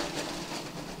like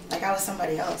I was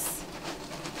somebody else.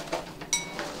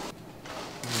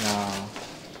 No,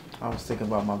 I was thinking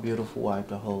about my beautiful wife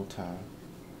the whole time.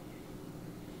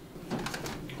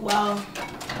 Well,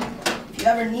 if you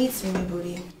ever need some new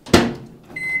booty,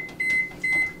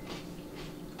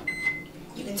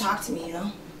 you can talk to me, you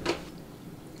know?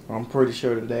 I'm pretty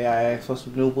sure the day I ask for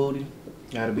some new booty,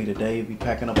 gotta be the day you be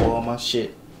packing up all my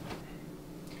shit.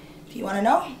 If you want to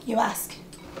know, you ask.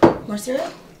 More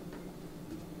cereal?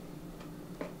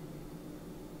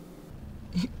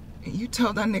 You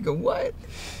told that nigga what?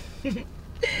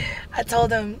 I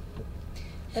told him,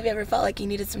 if you ever felt like you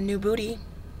needed some new booty,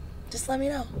 just let me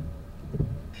know.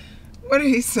 What did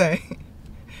he say?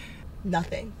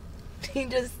 Nothing. He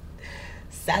just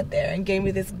sat there and gave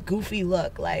me this goofy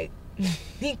look like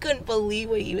he couldn't believe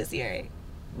what he was hearing.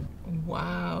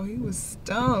 Wow, he was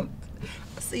stumped.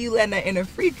 So you letting that inner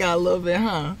freak out a little bit,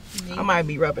 huh? Me? I might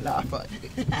be rubbing off on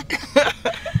you.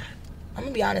 I'm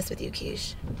gonna be honest with you,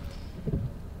 Keish.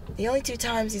 The only 2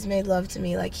 times he's made love to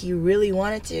me like he really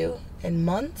wanted to in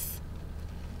months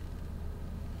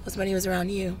was when he was around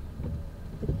you.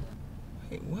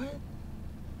 Wait, what?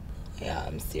 Yeah,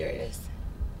 I'm serious.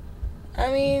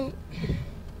 I mean,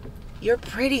 You're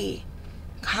pretty,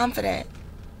 confident,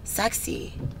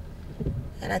 sexy.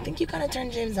 And I think you kind of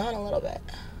turned James on a little bit.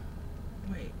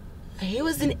 Wait. He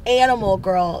was an animal,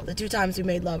 girl, the 2 times we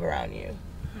made love around you.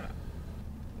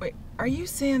 Wait, are you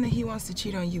saying that he wants to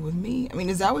cheat on you with me? I mean,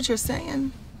 is that what you're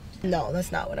saying? No,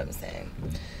 that's not what I'm saying.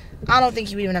 I don't think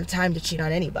he would even have time to cheat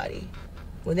on anybody.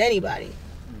 With anybody.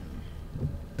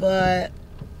 But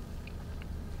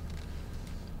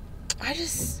I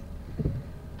just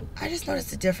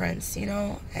noticed a difference, you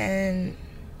know? And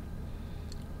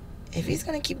if he's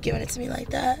gonna keep giving it to me like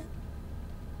that,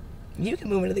 you can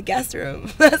move into the guest room.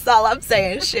 That's all I'm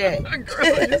saying, shit.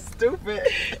 Girl, you're stupid.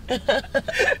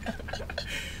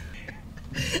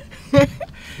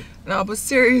 No, but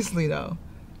seriously though,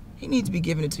 he needs to be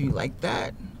giving it to you like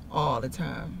that all the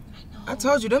time. I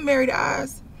told you, them married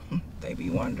eyes, they be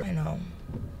wondering.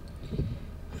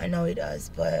 I know he does,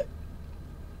 but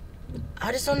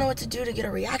I just don't know what to do to get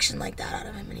a reaction like that out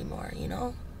of him anymore, you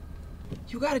know?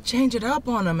 You gotta change it up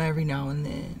on him every now and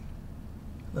then.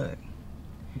 Look,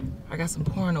 I got some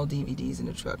porno DVDs in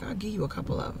the truck. I'll give you a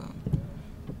couple of them.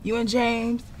 You and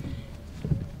James,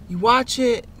 you watch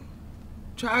it,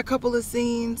 try a couple of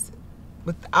scenes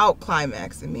without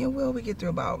climax. And me and Will, we get through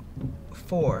about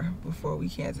 4 before we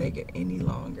can't take it any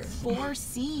longer. 4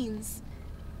 scenes?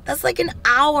 That's like an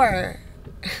hour.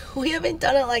 We haven't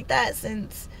done it like that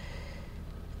since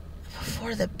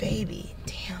before the baby.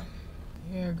 Damn.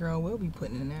 Yeah, girl, we'll be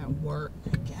putting in that work.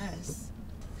 I guess.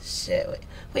 Shit.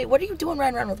 Wait, what are you doing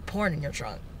riding around with porn in your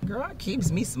trunk? Girl, it keeps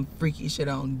me some freaky shit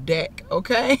on deck,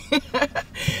 okay?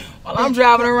 While I'm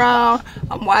driving around,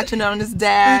 I'm watching on this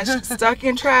dash, stuck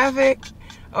in traffic,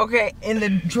 okay? In the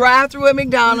drive-thru at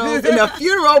McDonald's, in a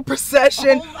funeral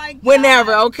procession,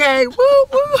 whenever, okay? Woo,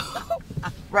 woo.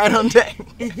 Right on deck.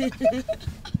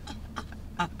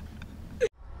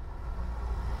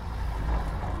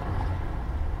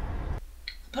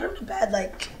 Put him to bed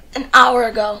like an hour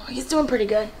ago. He's doing pretty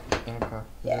good. Okay.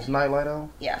 Yeah. Is nightlight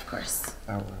on? Yeah, of course.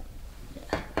 All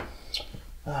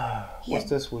right. What's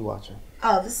this we watching?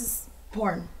 Oh, this is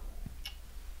porn.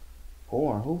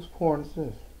 Porn? Whose porn is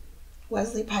this?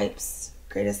 Wesley Pipes'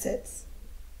 greatest hits.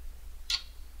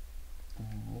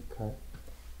 Okay.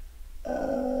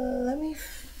 Let me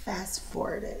fast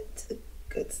forward it to the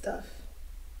good stuff.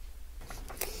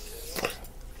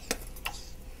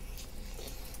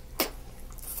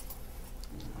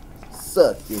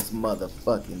 Suck this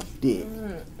motherfucking dick.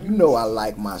 You know I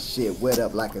like my shit wet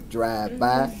up like a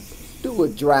drive-by. Do a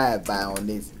drive-by on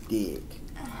this dick.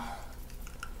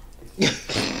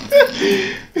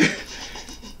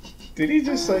 Did he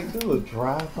just say do a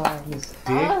drive-by on his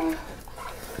dick?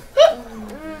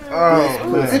 Oh,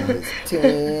 man. This is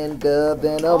tender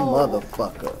than a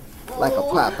motherfucker. Like a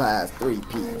Popeye's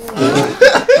 3-piece.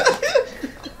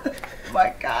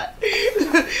 My God.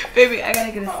 Baby, I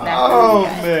gotta get a snack. Oh,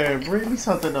 man. Bring me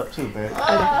something up, too, man.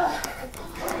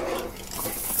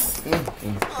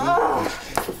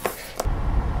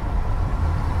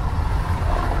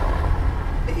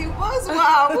 He was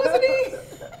wild, wasn't he?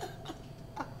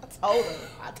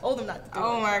 I told him not to do it.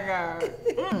 Oh, my God.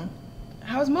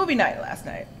 How was movie night last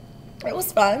night? It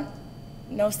was fun.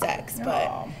 No sex,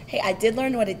 but hey, I did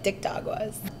learn what a dick dog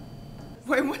was.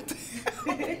 Wait, what the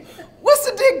What's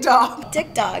a dick dog?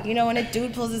 Dick dog. You know when a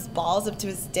dude pulls his balls up to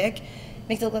his dick,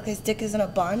 makes it look like his dick is in a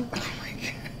bun? Oh my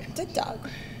God. Dick dog.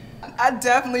 I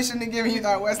definitely shouldn't have given you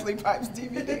that Wesley Pipes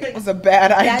DVD. It was a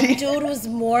bad idea. That dude was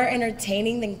more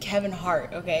entertaining than Kevin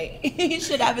Hart, okay? He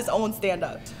should have his own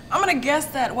stand-up. I'm gonna guess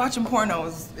that watching porno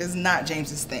is not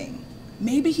James's thing.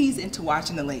 Maybe he's into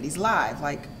watching the ladies live,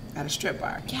 like at a strip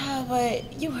bar. Yeah,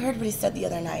 but you heard what he said the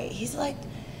other night. He's like,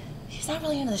 he's not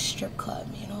really into the strip club,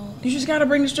 you know? You just gotta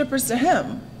bring the strippers to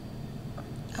him.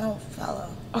 I don't follow.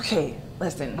 Okay,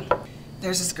 listen.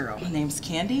 There's this girl, her name's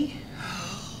Candy.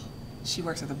 She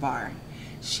works at the bar.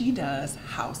 She does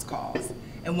house calls.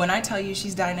 And when I tell you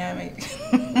she's dynamic,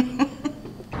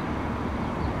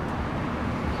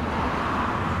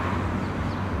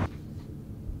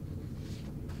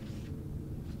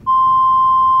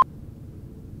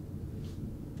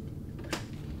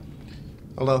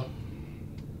 Hello?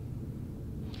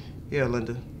 Yeah,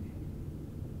 Linda.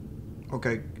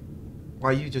 Okay.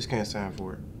 Why you just can't sign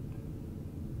for it?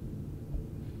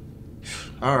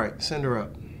 All right, send her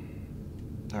up.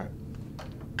 All right.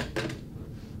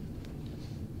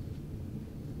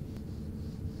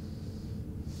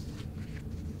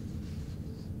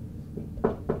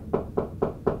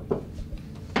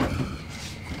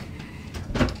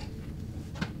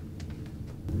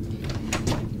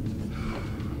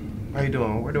 How you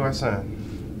doing? Where do I sign?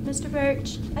 Mr.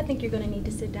 Birch, I think you're going to need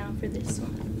to sit down for this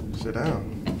one. Sit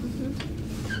down.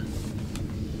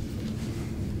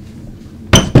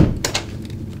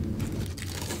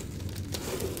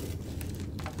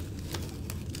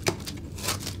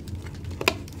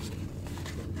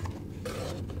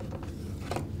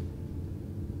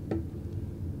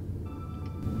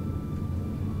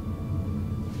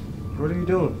 What are you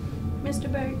doing?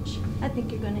 Mr. Birch, I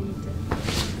think you're gonna need to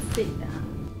sit down.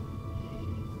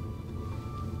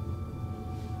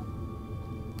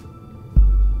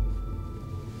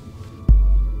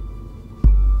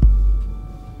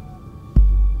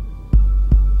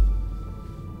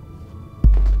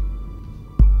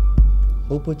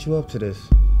 Who put you up to this?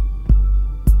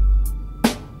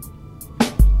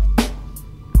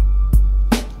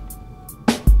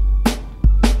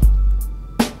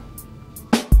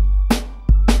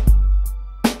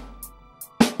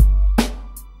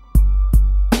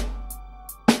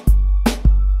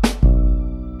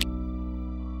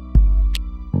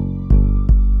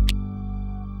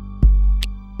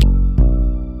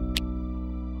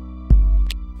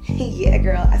 Yeah,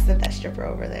 girl, I sent that stripper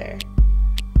over there.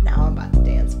 Now I'm about to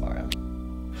dance for him.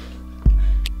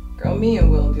 Girl, me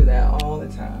and Will do that all the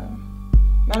time.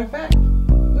 Matter of fact,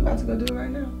 we're about to go do it right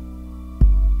now.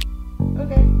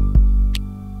 Okay.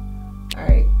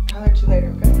 Alright, I'll let you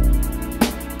later, okay?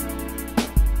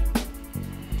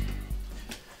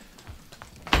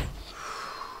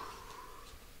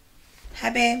 Hi,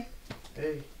 babe.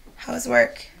 Hey. How was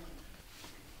work?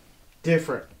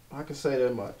 Different. I can say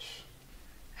that much.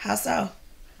 How so?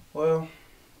 Well,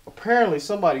 apparently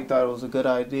somebody thought it was a good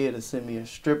idea to send me a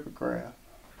strippergram.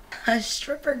 A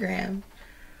strippergram?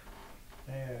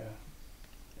 Yeah.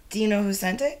 Do you know who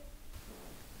sent it?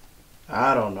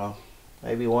 I don't know.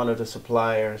 Maybe one of the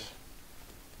suppliers.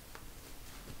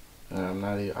 I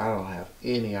don't have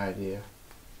any idea.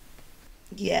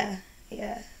 Yeah.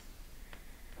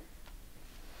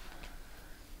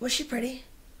 Was she pretty?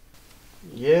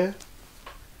 Yeah.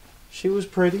 She was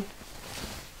pretty.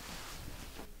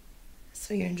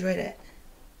 So you enjoyed it?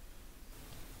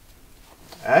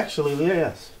 Actually,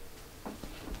 yes. I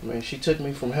mean, she took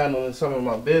me from handling some of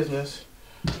my business,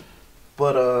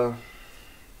 but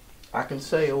I can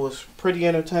say it was pretty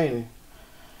entertaining,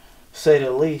 say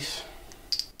the least.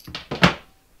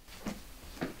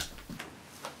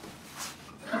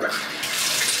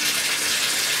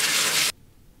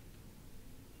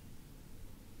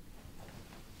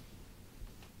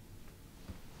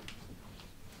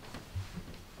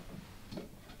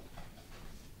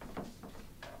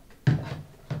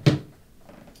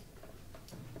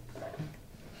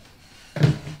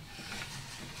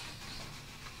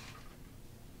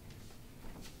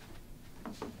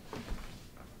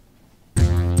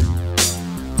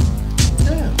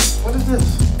 What is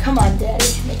this? Come on, Daddy.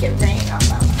 Make it rain on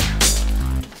Mama.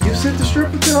 You sent the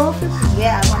stripper to the office?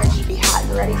 Yeah, I wanted you to be hot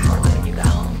and ready for me when you got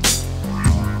home.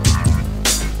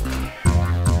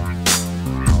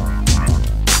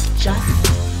 Just.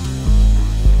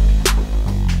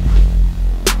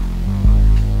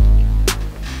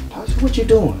 Tasha, what you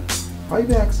doing? Why you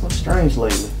been acting so strange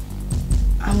lately?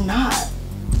 I'm not.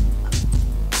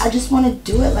 I just want to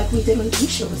do it like we did when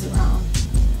Keisha was around.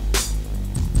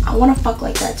 I want to fuck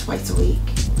like that twice a week.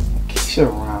 Keisha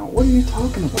around? What are you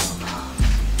talking about?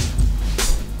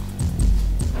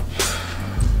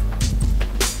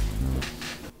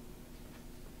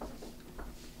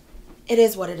 It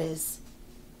is what it is.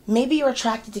 Maybe you're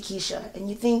attracted to Keisha and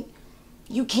you think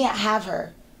you can't have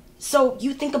her. So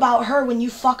you think about her when you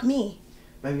fuck me.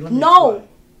 Baby, let me No! explain.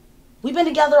 We've been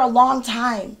together a long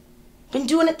time. Been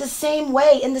doing it the same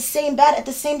way, in the same bed, at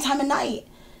the same time of night.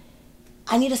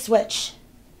 I need a switch.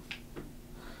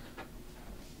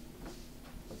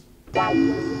 So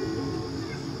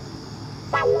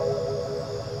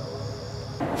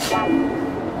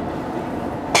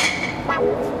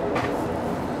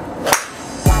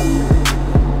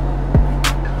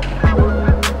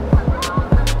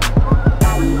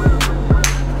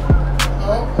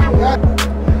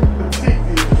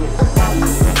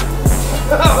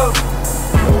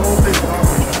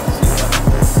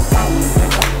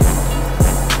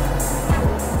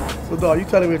dog, you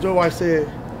telling me that your wife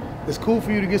said it's cool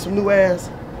for you to get some new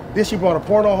ass, then she brought a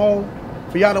porno home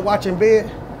for y'all to watch in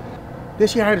bed, then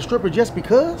she hired a stripper just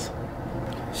because?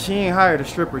 She ain't hired a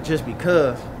stripper just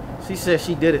because. She said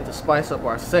she did it to spice up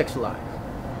our sex life.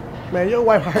 Man, your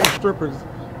wife hired strippers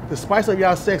to spice up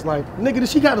y'all sex life. Nigga, did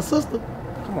she got a sister?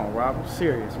 Come on, Rob, I'm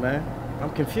serious, man.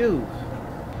 I'm confused.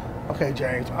 Okay,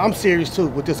 James, I'm serious too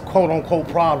with this quote-unquote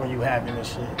problem you having and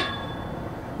shit.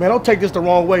 Man, don't take this the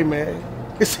wrong way, man.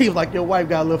 It seems like your wife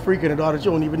got a little freak in her daughter that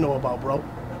you don't even know about, bro.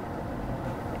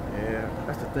 Yeah,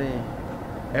 that's the thing.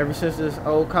 Ever since this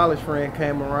old college friend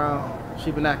came around, she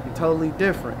been acting totally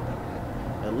different.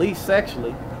 At least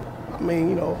sexually. I mean,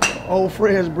 you know, old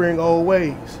friends bring old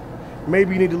ways.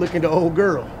 Maybe you need to look into old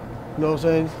girl. You know what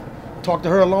I'm saying? Talk to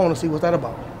her alone and see what's that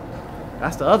about.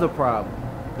 That's the other problem.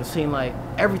 It seems like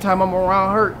every time I'm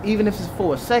around her, even if it's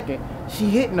for a second,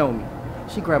 she hitting on me.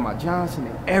 She grabbed my Johnson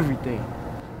and everything.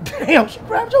 Damn, she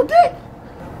grabbed your dick?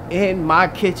 In my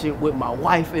kitchen with my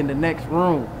wife in the next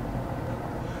room.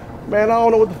 Man, I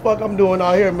don't know what the fuck I'm doing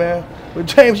out here, man. But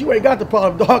James, you ain't got the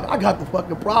problem, dog. I got the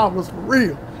fucking problems for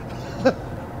real.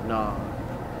 Nah.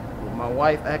 With my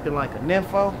wife acting like a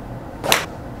nympho,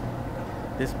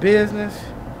 this business,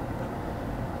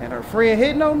 and her friend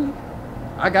hitting on me,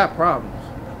 I got problems.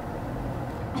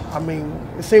 I mean,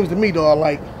 it seems to me, dog,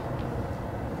 like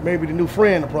maybe the new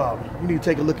friend the problem. You need to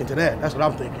take a look into that. That's what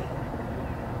I'm thinking.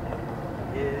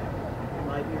 Yeah, you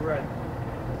might be right.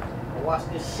 Now watch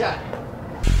this shot.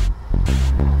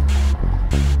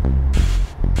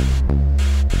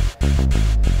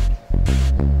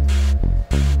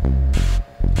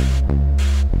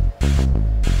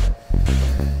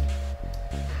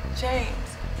 James,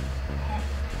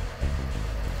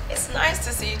 it's nice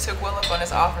to see you took Will up on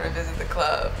his offer to visit the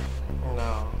club.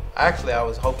 No, actually I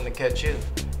was hoping to catch you.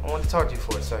 I wanted to talk to you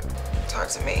for a second. Talk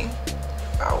to me?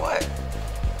 About what?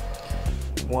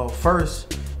 Well,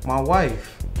 first, my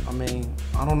wife. I mean,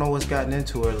 I don't know what's gotten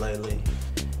into her lately.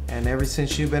 And ever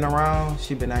since you've been around,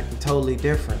 she's been acting totally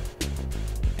different.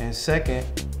 And second,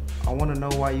 I want to know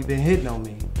why you've been hitting on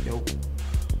me. Yo,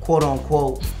 quote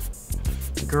unquote,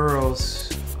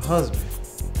 girl's husband.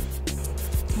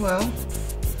 Well,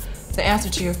 the answer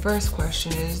to your first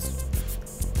question is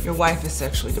your wife is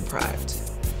sexually deprived.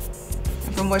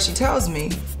 And from what she tells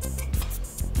me,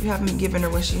 you haven't been giving her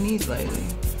what she needs lately.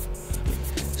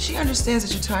 She understands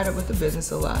that you're tied up with the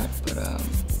business a lot, but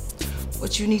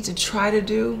what you need to try to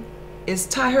do is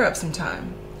tie her up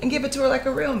sometime and give it to her like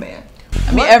a real man.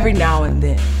 I mean, every now and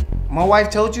then. My wife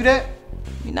told you that?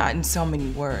 I mean, not in so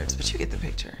many words, but you get the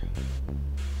picture.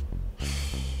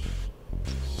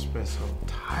 She's been so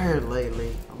tired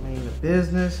lately. I mean, the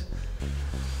business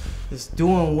is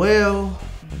doing well,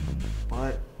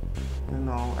 but, you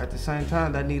know, at the same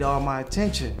time, that need all my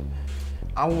attention.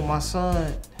 I want my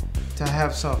son to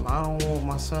have something. I don't want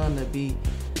my son to be,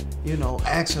 you know,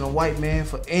 asking a white man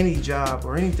for any job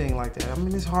or anything like that. I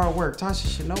mean, it's hard work. Tasha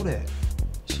should know that.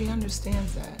 She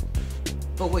understands that.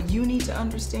 But what you need to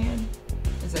understand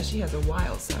is that she has a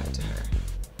wild side to her.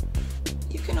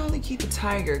 You can only keep a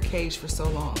tiger caged for so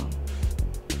long.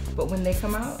 But when they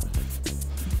come out,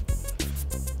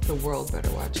 the world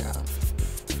better watch out.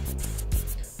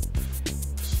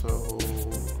 So,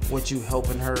 what, you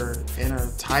helping her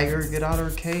inner tiger get out of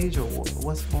her cage, or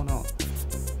what's going on?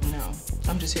 No,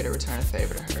 I'm just here to return a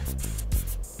favor to her.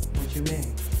 What you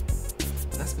mean?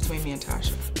 That's between me and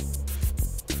Tasha.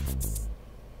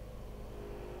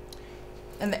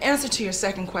 And the answer to your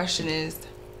second question is,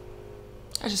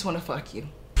 I just want to fuck you.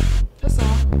 That's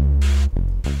all.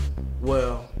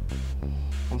 Well,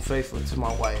 I'm faithful to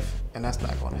my wife, and that's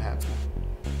not going to happen.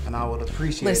 And I would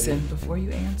appreciate Listen, it. before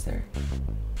you answer,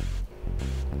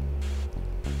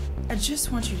 I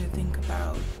just want you to think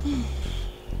about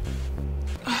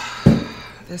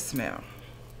this smell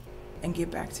and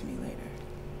get back to me later.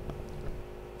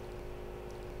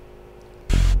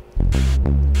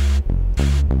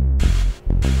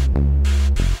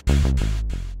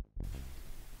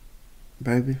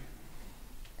 Baby,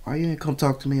 why you ain't come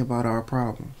talk to me about our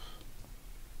problems?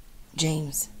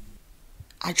 James,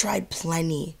 I tried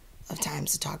plenty of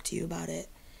times to talk to you about it.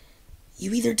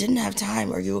 You either didn't have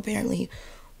time or you apparently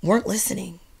weren't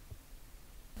listening.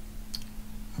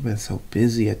 I've been so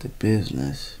busy at the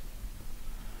business.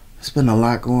 There's been a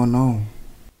lot going on.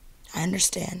 I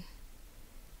understand.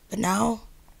 But now,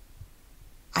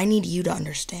 I need you to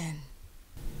understand.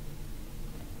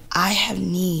 I have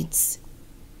needs.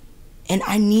 And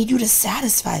I need you to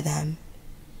satisfy them.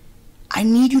 I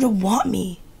need you to want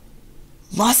me.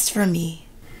 Lust for me.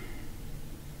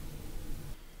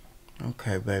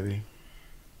 Okay, baby.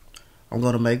 I'm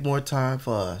gonna make more time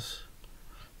for us.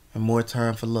 And more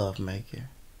time for love making.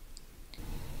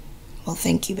 Well,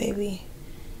 thank you, baby.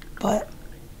 But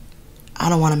I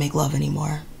don't want to make love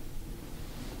anymore.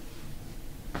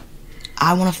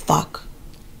 I want to fuck.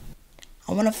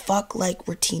 I want to fuck like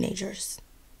we're teenagers.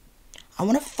 I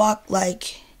want to fuck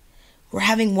like we're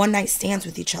having one-night stands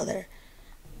with each other.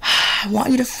 I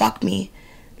want you to fuck me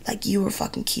like you were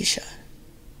fucking Keisha.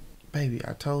 Baby,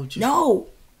 I told you. No.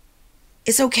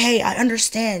 It's okay. I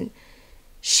understand.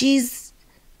 She's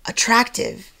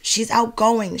attractive. She's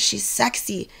outgoing. She's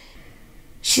sexy.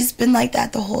 She's been like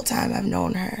that the whole time I've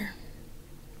known her.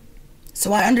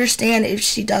 So I understand if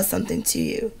she does something to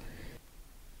you.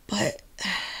 But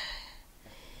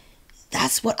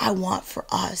that's what I want for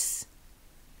us.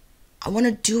 I want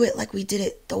to do it like we did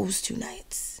it those 2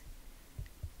 nights.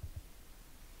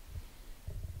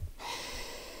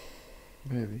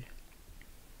 Baby,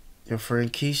 your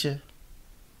friend Keisha,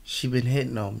 She been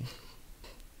hitting on me.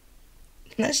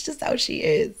 That's just how she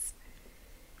is.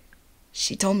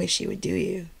 She told me she would do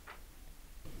you.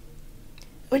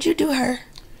 Would you do her?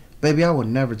 Baby, I would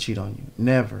never cheat on you.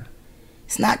 Never.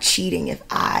 It's not cheating if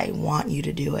I want you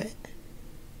to do it.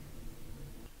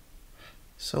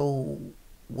 So,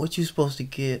 what you supposed to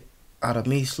get out of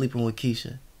me sleeping with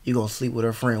Keisha? You gonna sleep with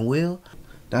her friend Will?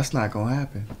 That's not gonna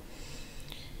happen.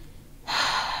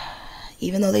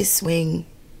 Even though they swing,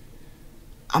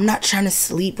 I'm not trying to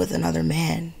sleep with another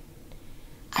man.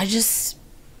 I just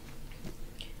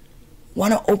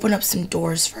want to open up some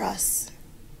doors for us,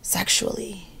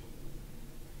 sexually.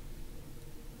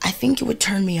 I think it would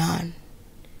turn me on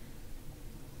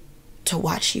to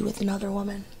watch you with another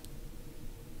woman.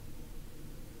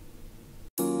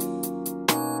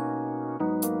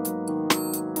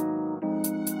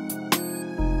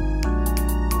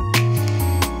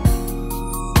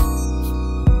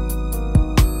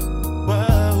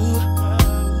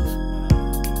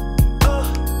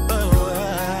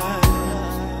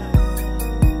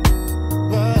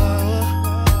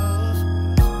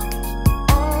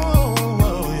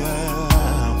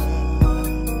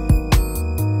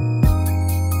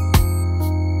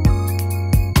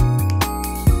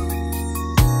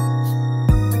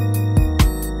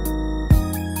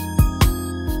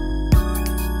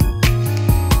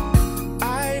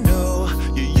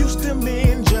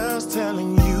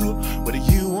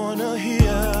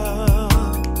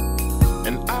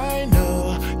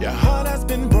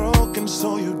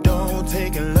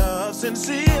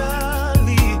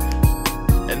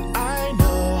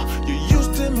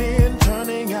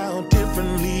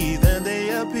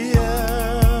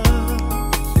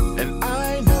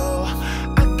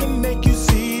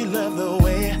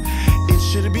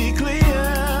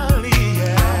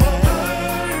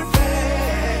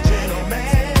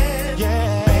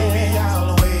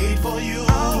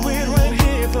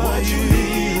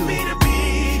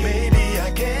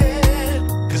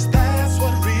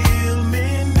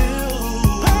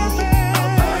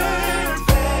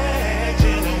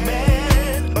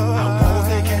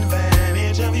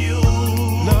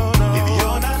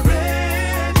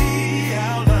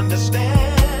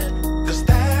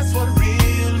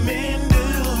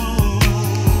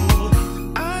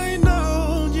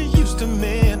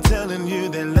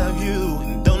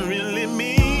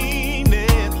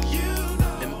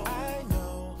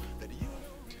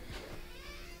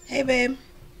 Hey, babe.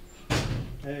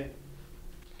 Hey.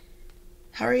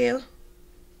 How are you?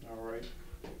 All right.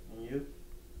 And you?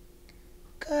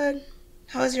 Good.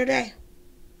 How was your day?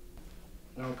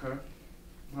 Okay.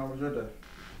 How was your day?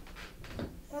 It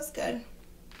was good.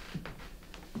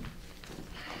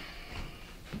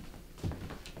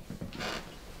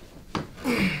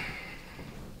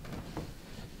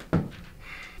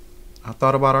 I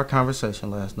thought about our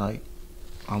conversation last night.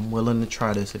 I'm willing to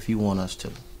try this if you want us to.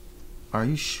 Are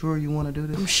you sure you want to do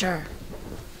this? I'm sure.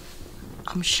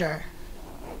 I'm sure.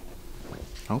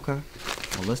 Okay.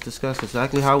 Well, let's discuss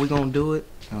exactly how we're going to do it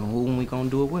and who we going to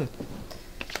do it with.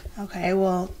 Okay,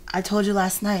 well, I told you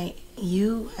last night,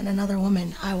 you and another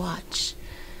woman I watch.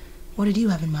 What did you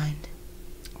have in mind?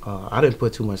 I didn't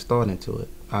put too much thought into it.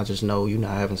 I just know you're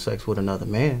not having sex with another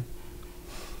man.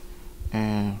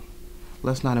 And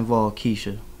let's not involve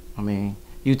Keisha. I mean,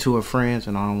 you two are friends,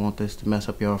 and I don't want this to mess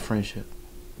up your friendship.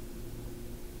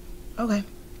 Okay.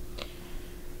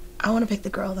 I want to pick the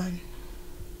girl then.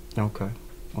 Okay.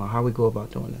 Well, how we go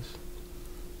about doing this?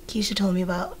 Keisha told me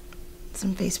about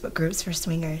some Facebook groups for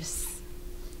swingers.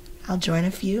 I'll join a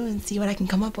few and see what I can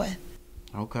come up with.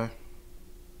 Okay.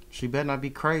 She better not be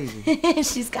crazy.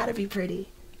 She's got to be pretty.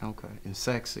 Okay. And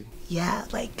sexy. Yeah,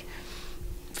 like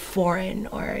foreign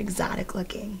or exotic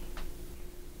looking.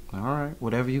 All right.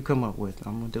 Whatever you come up with,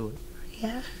 I'm going to do it.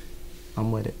 Yeah?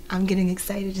 I'm with it. I'm getting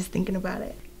excited just thinking about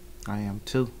it. I am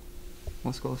too.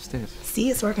 Let's go upstairs. See,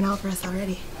 it's working out for us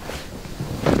already.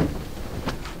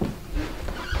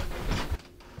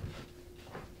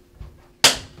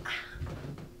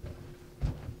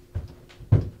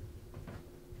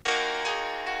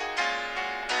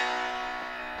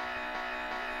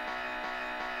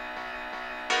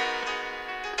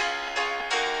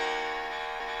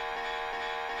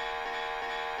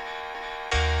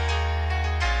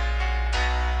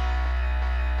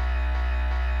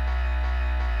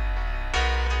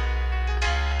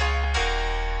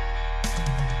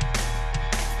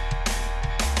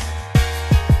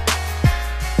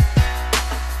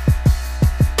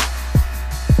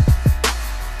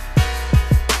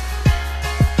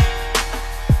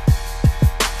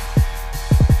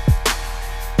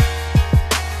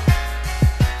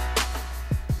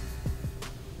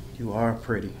 You are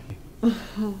pretty.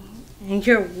 And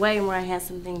you're way more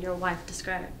handsome than your wife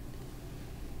described.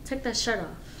 Take that shirt off.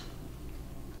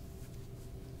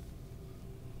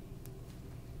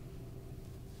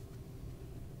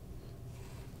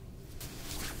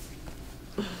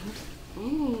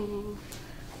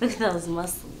 Look at those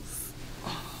muscles.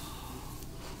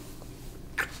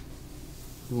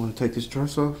 You want to take this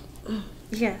dress off?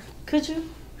 Yeah, could you?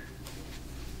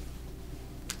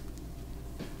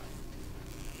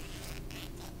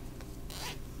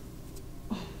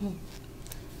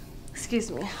 Excuse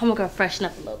me, I'm gonna freshen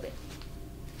up a little bit.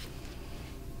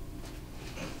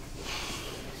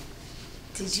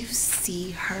 Did you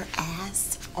see her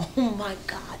ass? Oh my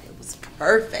God, it was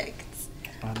perfect.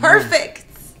 Perfect.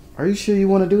 Are you sure you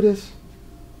want to do this?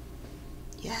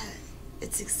 Yeah,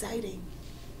 it's exciting.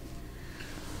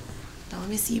 Now let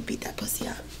me see you beat that pussy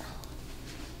up.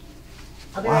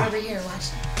 I'll be right over here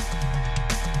watching.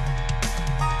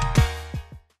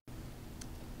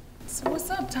 So what's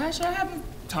up, Tasha? I haven't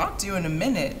talked to you in a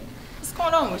minute. What's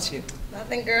going on with you?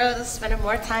 Nothing, girl. Just spending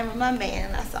more time with my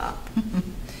man, that's all.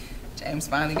 James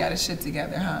finally got his shit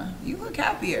together, huh? You look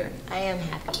happier. I am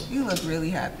happy. You look really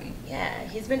happy. Yeah,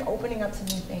 he's been opening up to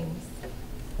new things.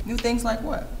 New things like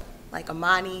what? Like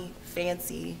Amani,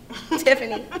 Fancy,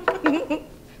 Tiffany.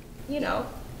 You know,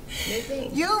 new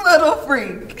things. You little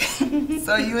freak.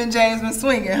 So you and James been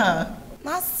swinging, huh?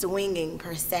 Not swinging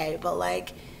per se, but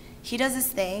like, he does his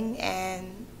thing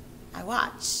and I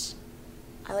watch.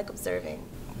 I like observing.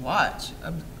 Watch?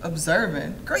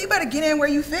 Observing? Girl, you better get in where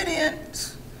you fit in.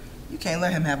 You can't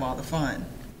let him have all the fun.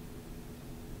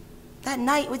 That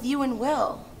night with you and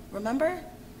Will, remember?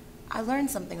 I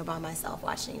learned something about myself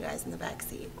watching you guys in the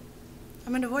backseat.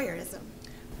 I'm into voyeurism.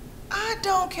 I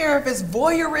don't care if it's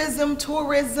voyeurism,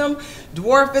 tourism,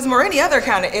 dwarfism, or any other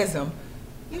kind of ism.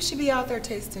 You should be out there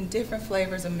tasting different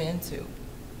flavors of men too.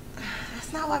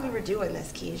 That's not why we were doing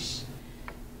this, Keish.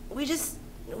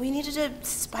 We needed to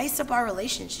spice up our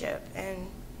relationship, and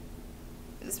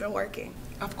it's been working.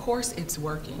 Of course it's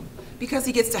working. Because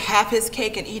he gets to have his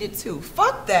cake and eat it too.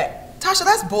 Fuck that. Tasha,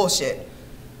 that's bullshit.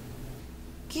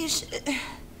 Keish,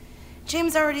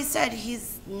 James already said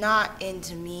he's not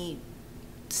into me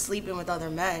sleeping with other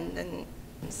men, and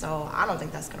so I don't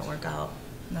think that's gonna work out.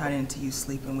 Not into you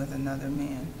sleeping with another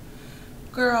man.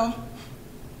 Girl,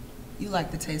 you like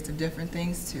the taste of different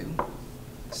things too.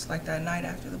 Just like that night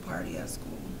after the party at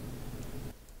school.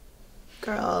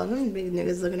 Girl, them big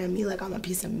niggas looking at me like I'm a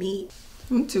piece of meat.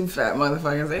 Them two fat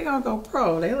motherfuckers, they gonna go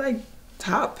pro. They like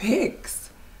top picks.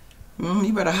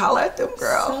 You better holler at them,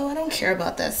 girl. So I don't care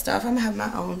about that stuff. I'm gonna have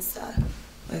my own stuff.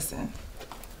 Listen,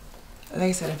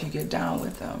 they said if you get down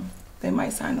with them, they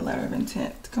might sign a letter of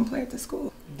intent to come play at the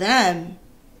school. Them?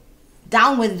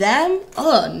 Down with them?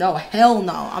 Ugh, no, hell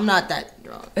no. I'm not that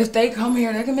drunk. If they come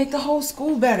here, they can make the whole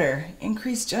school better.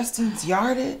 Increase Justin's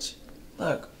yardage.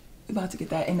 Look, we about to get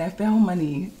that NFL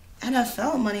money.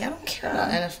 NFL money? I don't care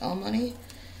about NFL money.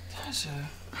 Tasha.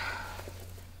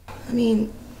 I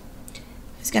mean,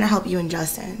 it's gonna help you and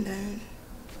Justin, then.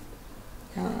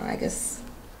 I guess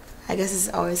it's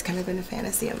always kind of been a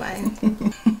fantasy of mine.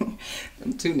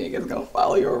 Them two niggas gonna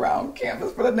follow you around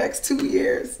campus for the next 2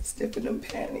 years, sniffing them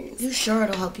panties. You sure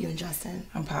it'll help you and Justin?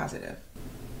 I'm positive.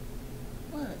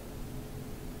 What?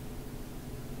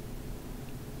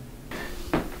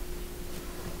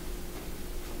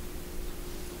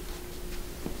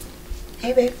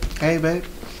 Hey, babe. Hey, babe.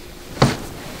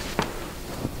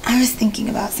 I was thinking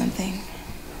about something.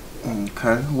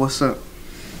 Okay, what's up?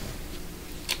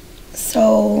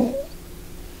 So,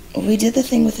 we did the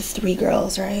thing with the 3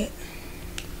 girls, right?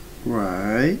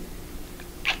 Right.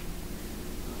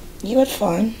 You had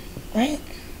fun, right?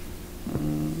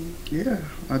 Yeah,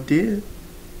 I did.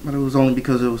 But it was only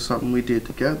because it was something we did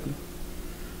together.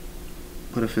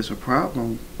 But if it's a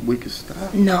problem, we can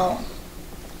stop. No,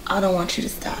 I don't want you to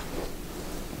stop.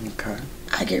 Okay.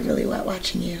 I get really wet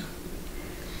watching you.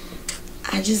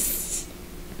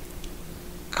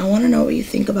 I want to know what you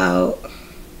think about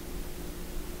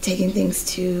taking things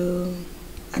to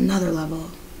another level.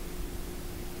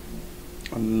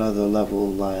 Another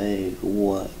level, like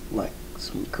what? Like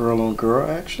some girl on girl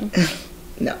action?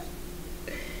 No.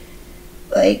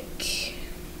 Like,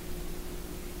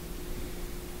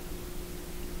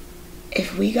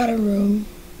 if we got a room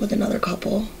with another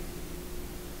couple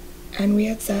and we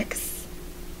had sex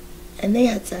and they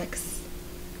had sex,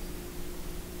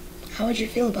 how would you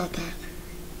feel about that?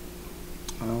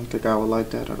 I don't think I would like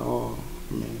that at all.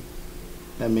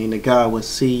 I mean, the guy would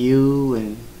see you,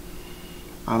 and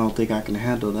I don't think I can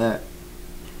handle that.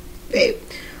 Babe,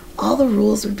 all the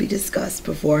rules would be discussed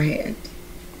beforehand.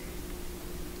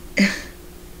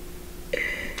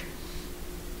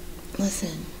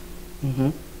 Listen,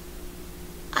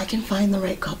 I can find the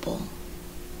right couple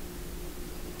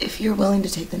if you're willing to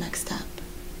take the next step.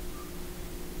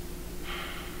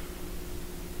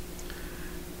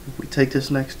 If we take this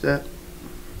next step,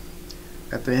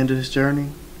 at the end of this journey,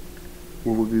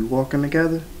 will we be walking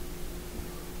together?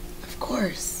 Of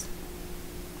course.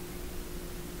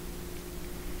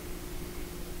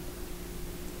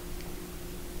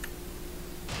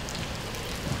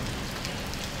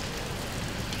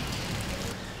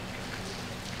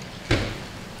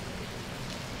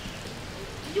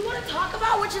 You want to talk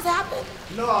about what just happened?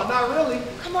 No, not really.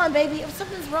 Come on, baby. If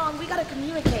something's wrong, we gotta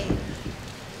communicate.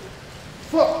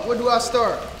 Fuck, where do I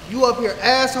start? You up here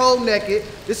asshole naked,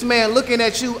 this man looking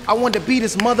at you, I wanted to beat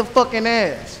his motherfucking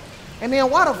ass. And then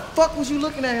why the fuck was you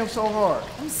looking at him so hard?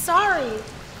 I'm sorry.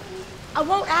 I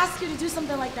won't ask you to do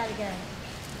something like that again.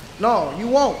 No, you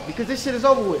won't, because this shit is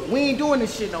over with. We ain't doing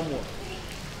this shit no more.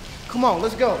 Come on,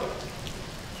 let's go.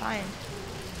 Fine.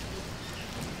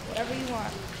 Whatever you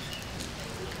want.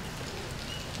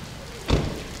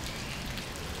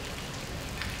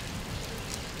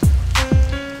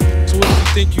 So if you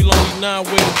think you lonely now,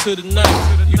 wait until the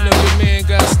night. You know your man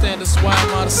got standards, why I'm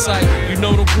out of sight. You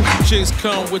know the group of chicks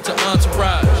come with the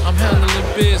entourage. I'm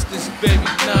handling business, baby,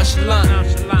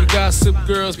 nonchalant. You gossip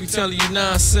girls be telling you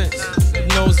nonsense. You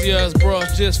nosy ass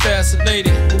bros just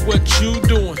fascinated with what you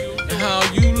doing and how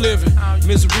you living.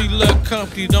 Misery, luck,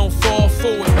 company, don't fall for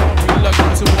it.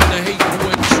 Reluctant to wanna hate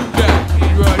what you got.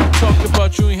 You already talked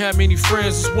about you ain't had many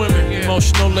friends as women.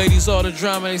 Emotional ladies, all the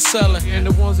drama they selling. And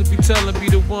the ones that be telling be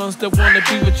the ones that wanna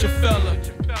be with your fella.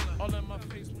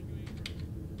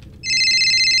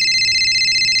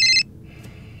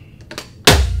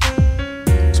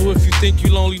 So if you think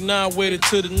you lonely now, wait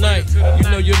until the night.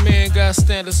 You know your man got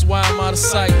standards, why I'm out of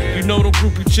sight. You know the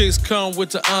group of chicks come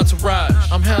with the entourage.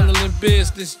 I'm handling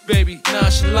business, baby,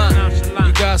 nonchalant.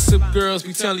 You gossip girls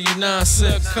be telling you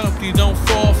nonsense. Company, don't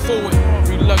fall for it.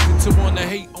 Reluctant to wanna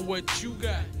hate on what you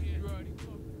got.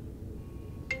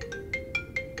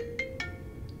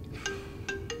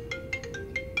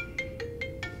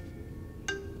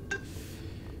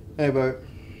 Hey, babe.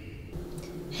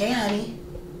 Hey, honey.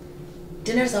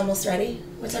 Dinner's almost ready.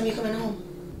 What time are you coming home?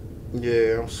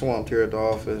 Yeah, I'm swamped here at the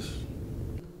office.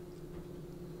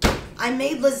 I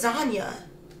made lasagna.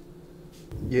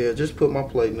 Yeah, just put my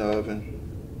plate in the oven.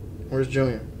 Where's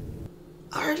Junior?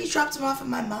 I already dropped him off at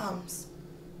my mom's.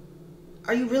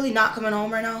 Are you really not coming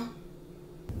home right now?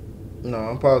 No,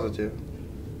 I'm positive.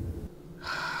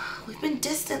 We've been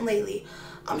distant lately.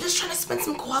 I'm just trying to spend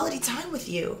some quality time with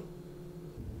you.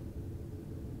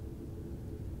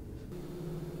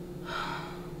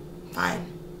 Fine.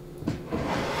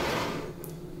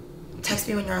 Text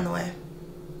me when you're on the way.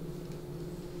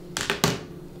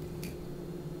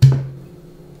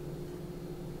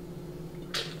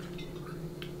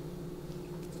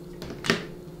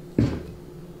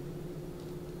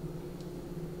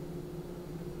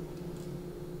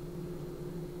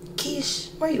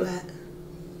 Keish, where you at?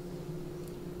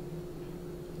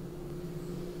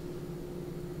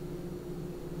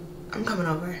 I'm coming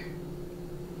over.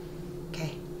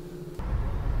 Okay.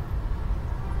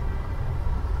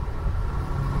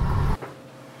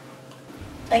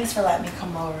 Thanks for letting me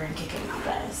come over and kick it with you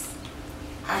guys.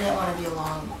 I didn't want to be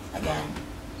alone again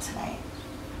tonight.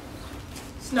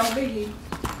 It's no biggie.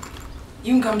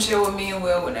 You can come chill with me and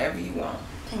Will whenever you want.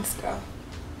 Thanks, girl.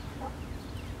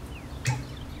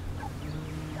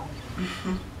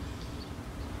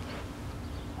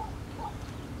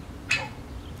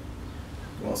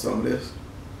 Want some of this?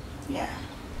 Yeah.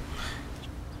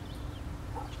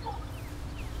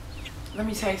 Let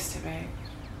me taste it, babe.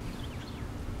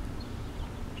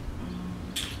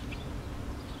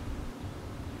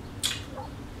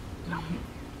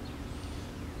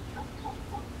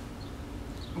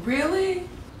 Really?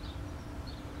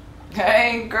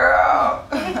 Dang, girl.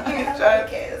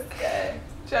 Okay, it's good.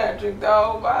 Try to drink the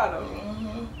whole bottle.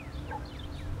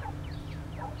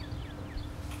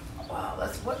 Wow,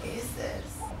 what is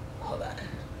this? Hold on.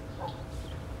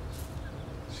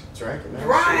 She drinking that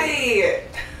Right.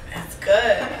 shit. That's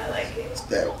good. I like it. It's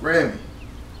that Remy.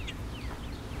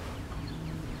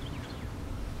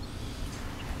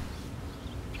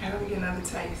 Let me get another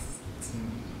taste.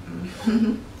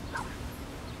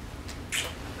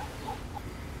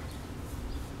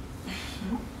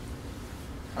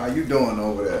 How you doing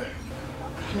over there?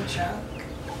 I'm drunk.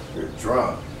 You're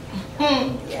drunk.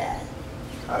 Yeah.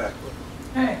 How that?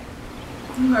 Hey,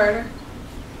 you heard her.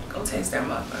 Go taste that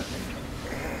motherfucker.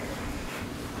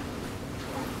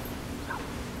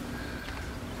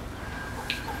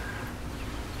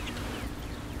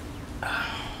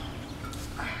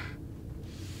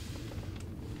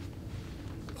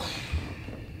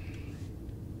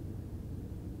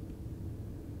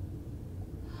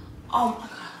 Oh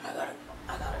my God,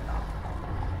 I gotta go.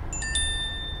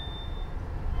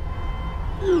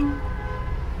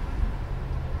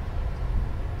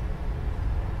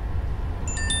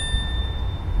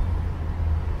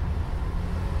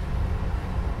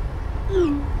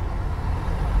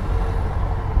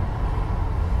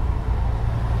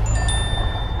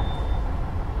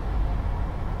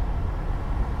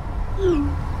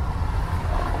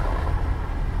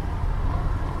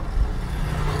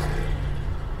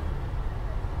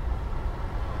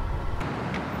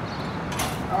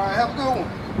 All right, have a good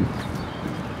one.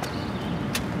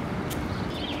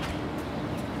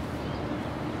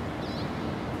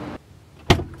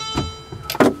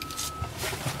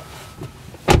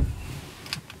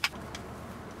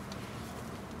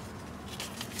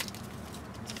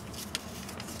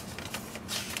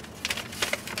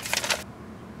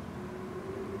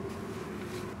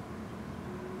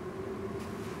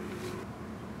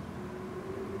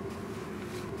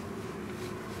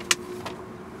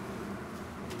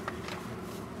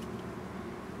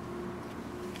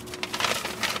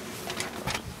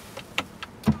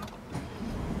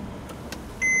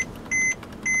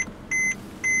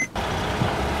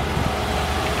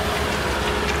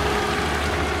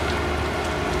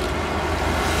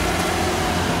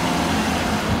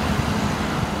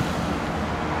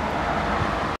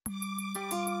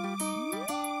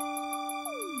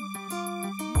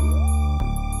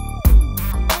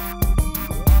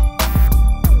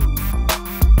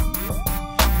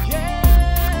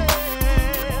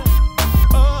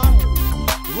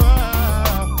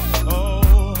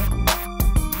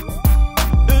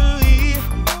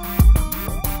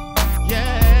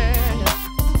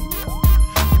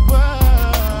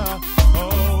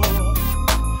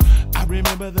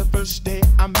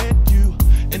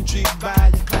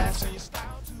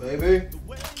 Baby.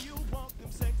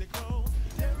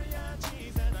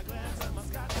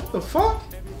 What the fuck?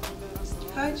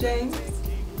 Hi, James.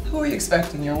 Who are you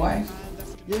expecting, your wife?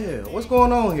 Yeah, what's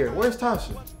going on here? Where's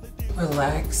Tasha?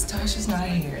 Relax, Tasha's not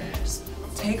here. Just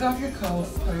take off your coat,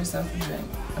 pour yourself a drink.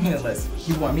 I mean, unless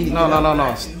you want me to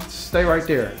No. Stay right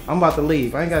there. I'm about to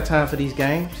leave. I ain't got time for these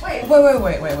games. Wait.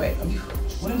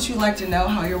 Wouldn't you like to know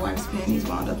how your wife's panties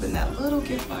wound up in that little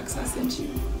gift box I sent you?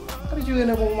 How did you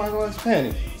end up with my wife's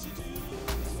panties?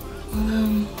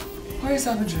 Well, pour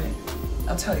yourself a drink.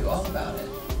 I'll tell you all about it.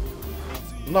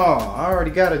 No, I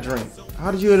already got a drink.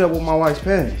 How did you end up with my wife's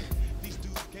panties?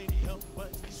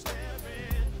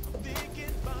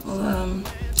 Well,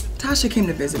 Tasha came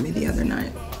to visit me the other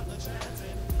night,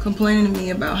 complaining to me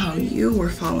about how you were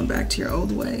falling back to your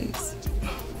old ways.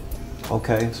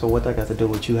 Okay, so what that got to do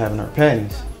with you having her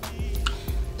panties?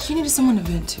 She needed someone to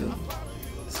vent to.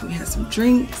 So we had some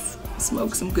drinks,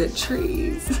 smoked some good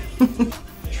trees.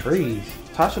 Trees?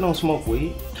 Tasha don't smoke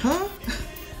weed. Huh?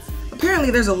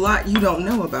 Apparently there's a lot you don't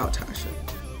know about Tasha.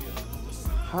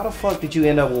 How the fuck did you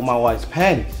end up with my wife's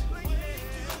panties?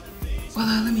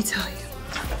 Well, let me tell you.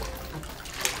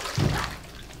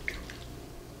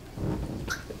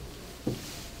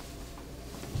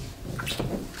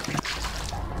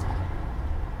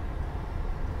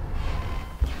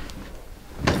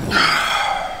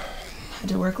 Had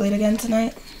to work late again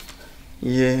tonight?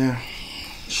 Yeah.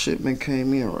 Shipment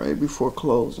came in right before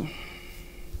closing.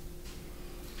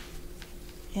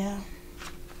 Yeah.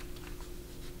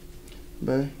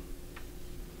 Bae,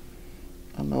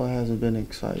 I know it hasn't been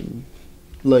exciting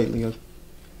lately,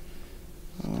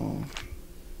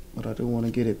 but I do want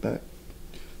to get it back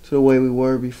to the way we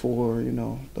were before, you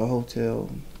know, the hotel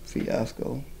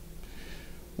fiasco.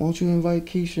 Won't you invite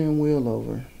Keisha and Will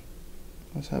over?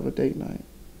 Let's have a date night.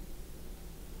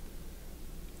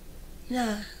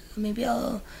 Yeah, maybe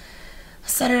I'll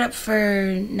set it up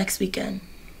for next weekend.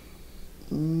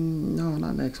 No,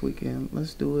 not next weekend.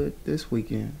 Let's do it this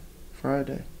weekend.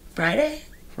 Friday. Friday?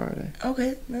 Friday.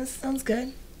 Okay, that sounds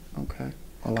good. Okay.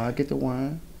 Well, I'll get the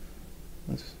wine.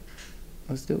 Let's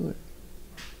do it.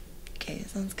 Okay,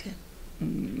 sounds good.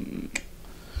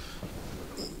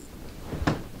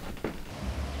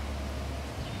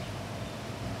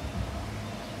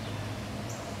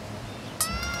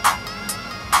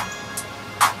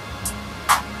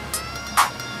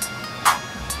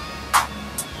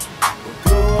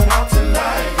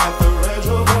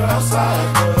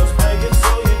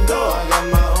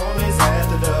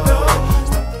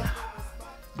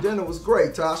 Dinner was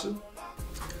great, Tasha.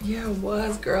 Yeah, it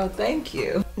was, girl. Thank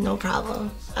you. No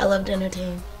problem. I love to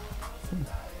entertain.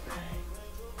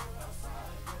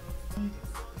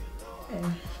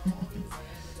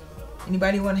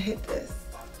 Anybody want to hit this?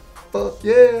 Fuck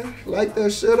yeah. Light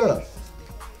that shit up.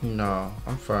 No,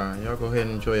 I'm fine. Y'all go ahead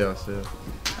and enjoy yourself.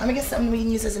 Let me get something we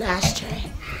can use as an ashtray.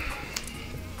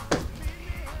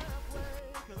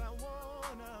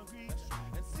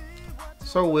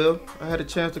 So, Will, I had a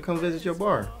chance to come visit your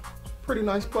bar. Pretty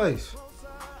nice place.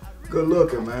 Good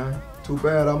looking, man. Too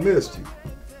bad I missed you.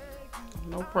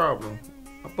 No problem.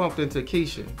 I bumped into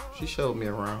Keisha. She showed me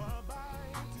around.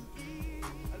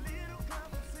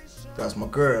 That's my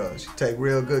girl. She take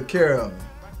real good care of me.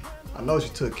 I know she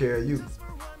took care of you.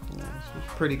 Yeah, she's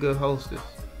a pretty good hostess.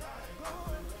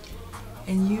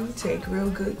 And you take real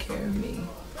good care of me.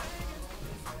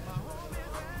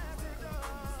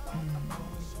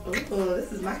 Ooh,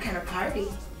 this is my kind of party.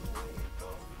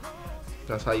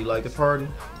 That's how you like the party?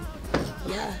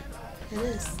 Yeah, it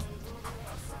is.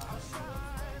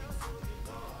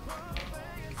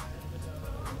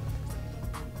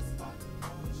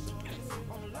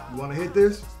 You wanna hit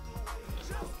this?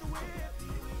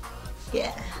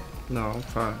 Yeah. No, I'm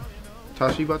fine.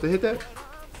 Tasha, you about to hit that?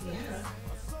 Yeah.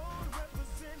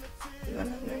 You wanna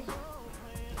know?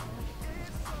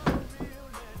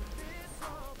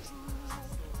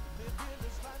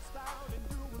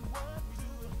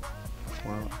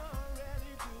 Wow.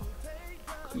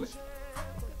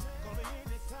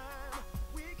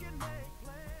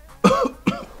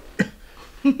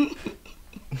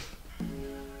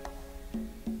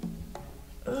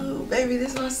 Ooh, baby,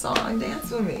 this is my song. Dance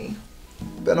with me.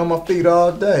 Been on my feet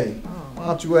all day. Why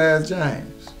don't you ask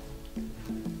James?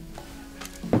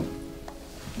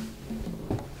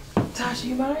 Tasha,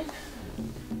 you mind?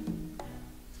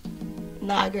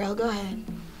 Nah, girl, go ahead.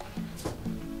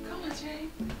 Come on,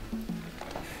 James.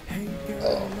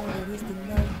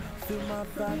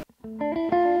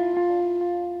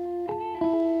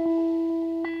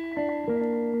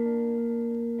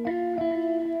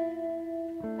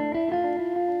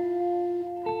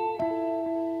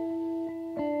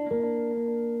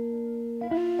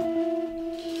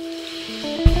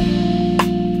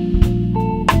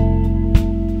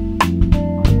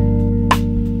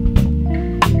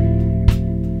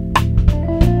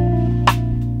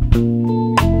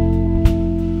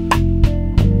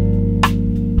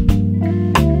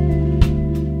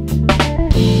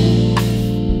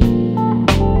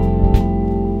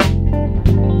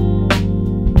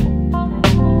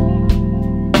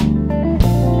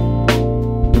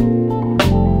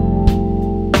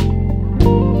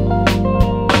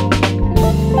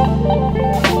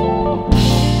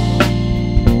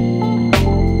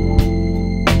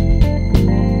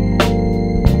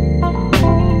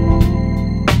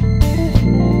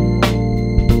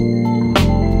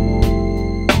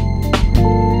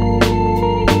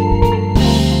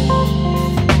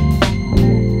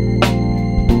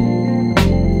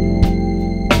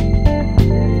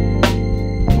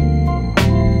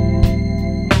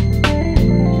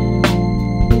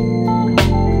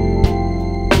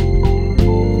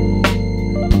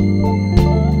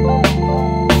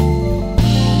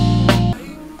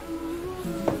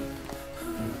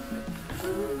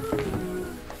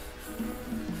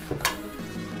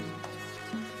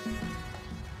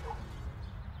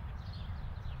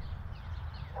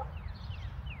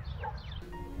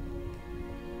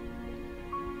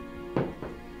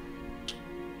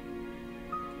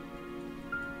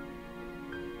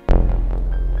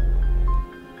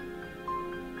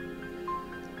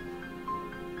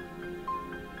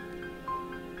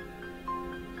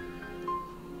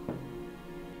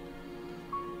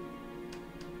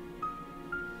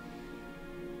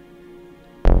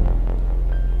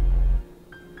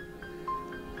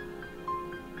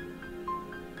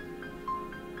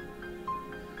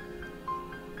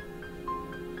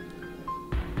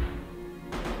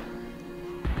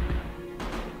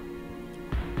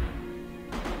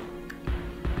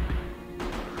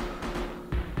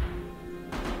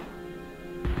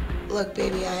 Look,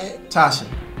 baby, Tasha,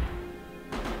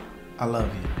 I love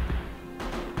you.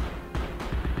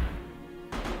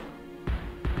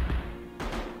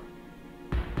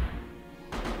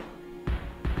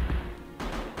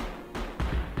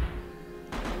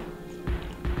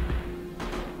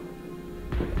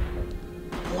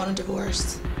 I want a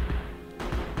divorce.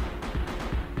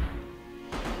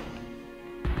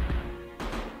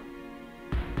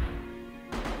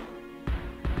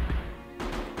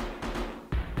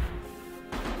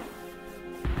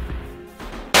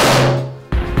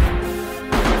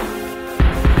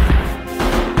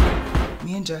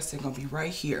 Me and Justin gonna be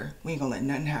right here. We ain't gonna let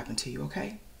nothing happen to you,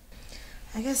 okay?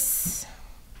 I guess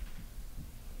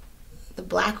the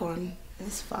black one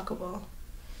is fuckable.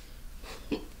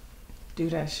 Do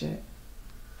that shit.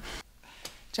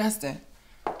 Justin,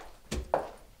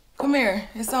 come here.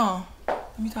 It's on.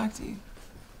 Let me talk to you.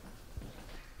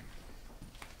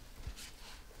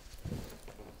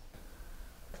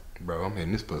 Bro, I'm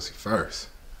hitting this pussy first.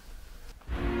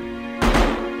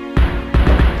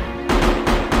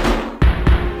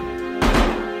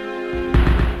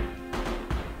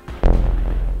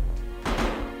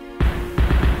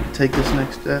 take this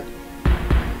next step,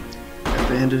 at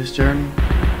the end of this journey,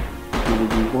 we will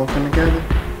be walking together?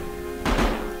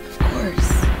 Of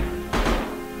course.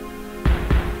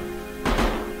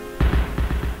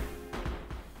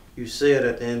 You said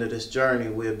at the end of this journey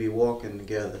we'll be walking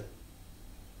together.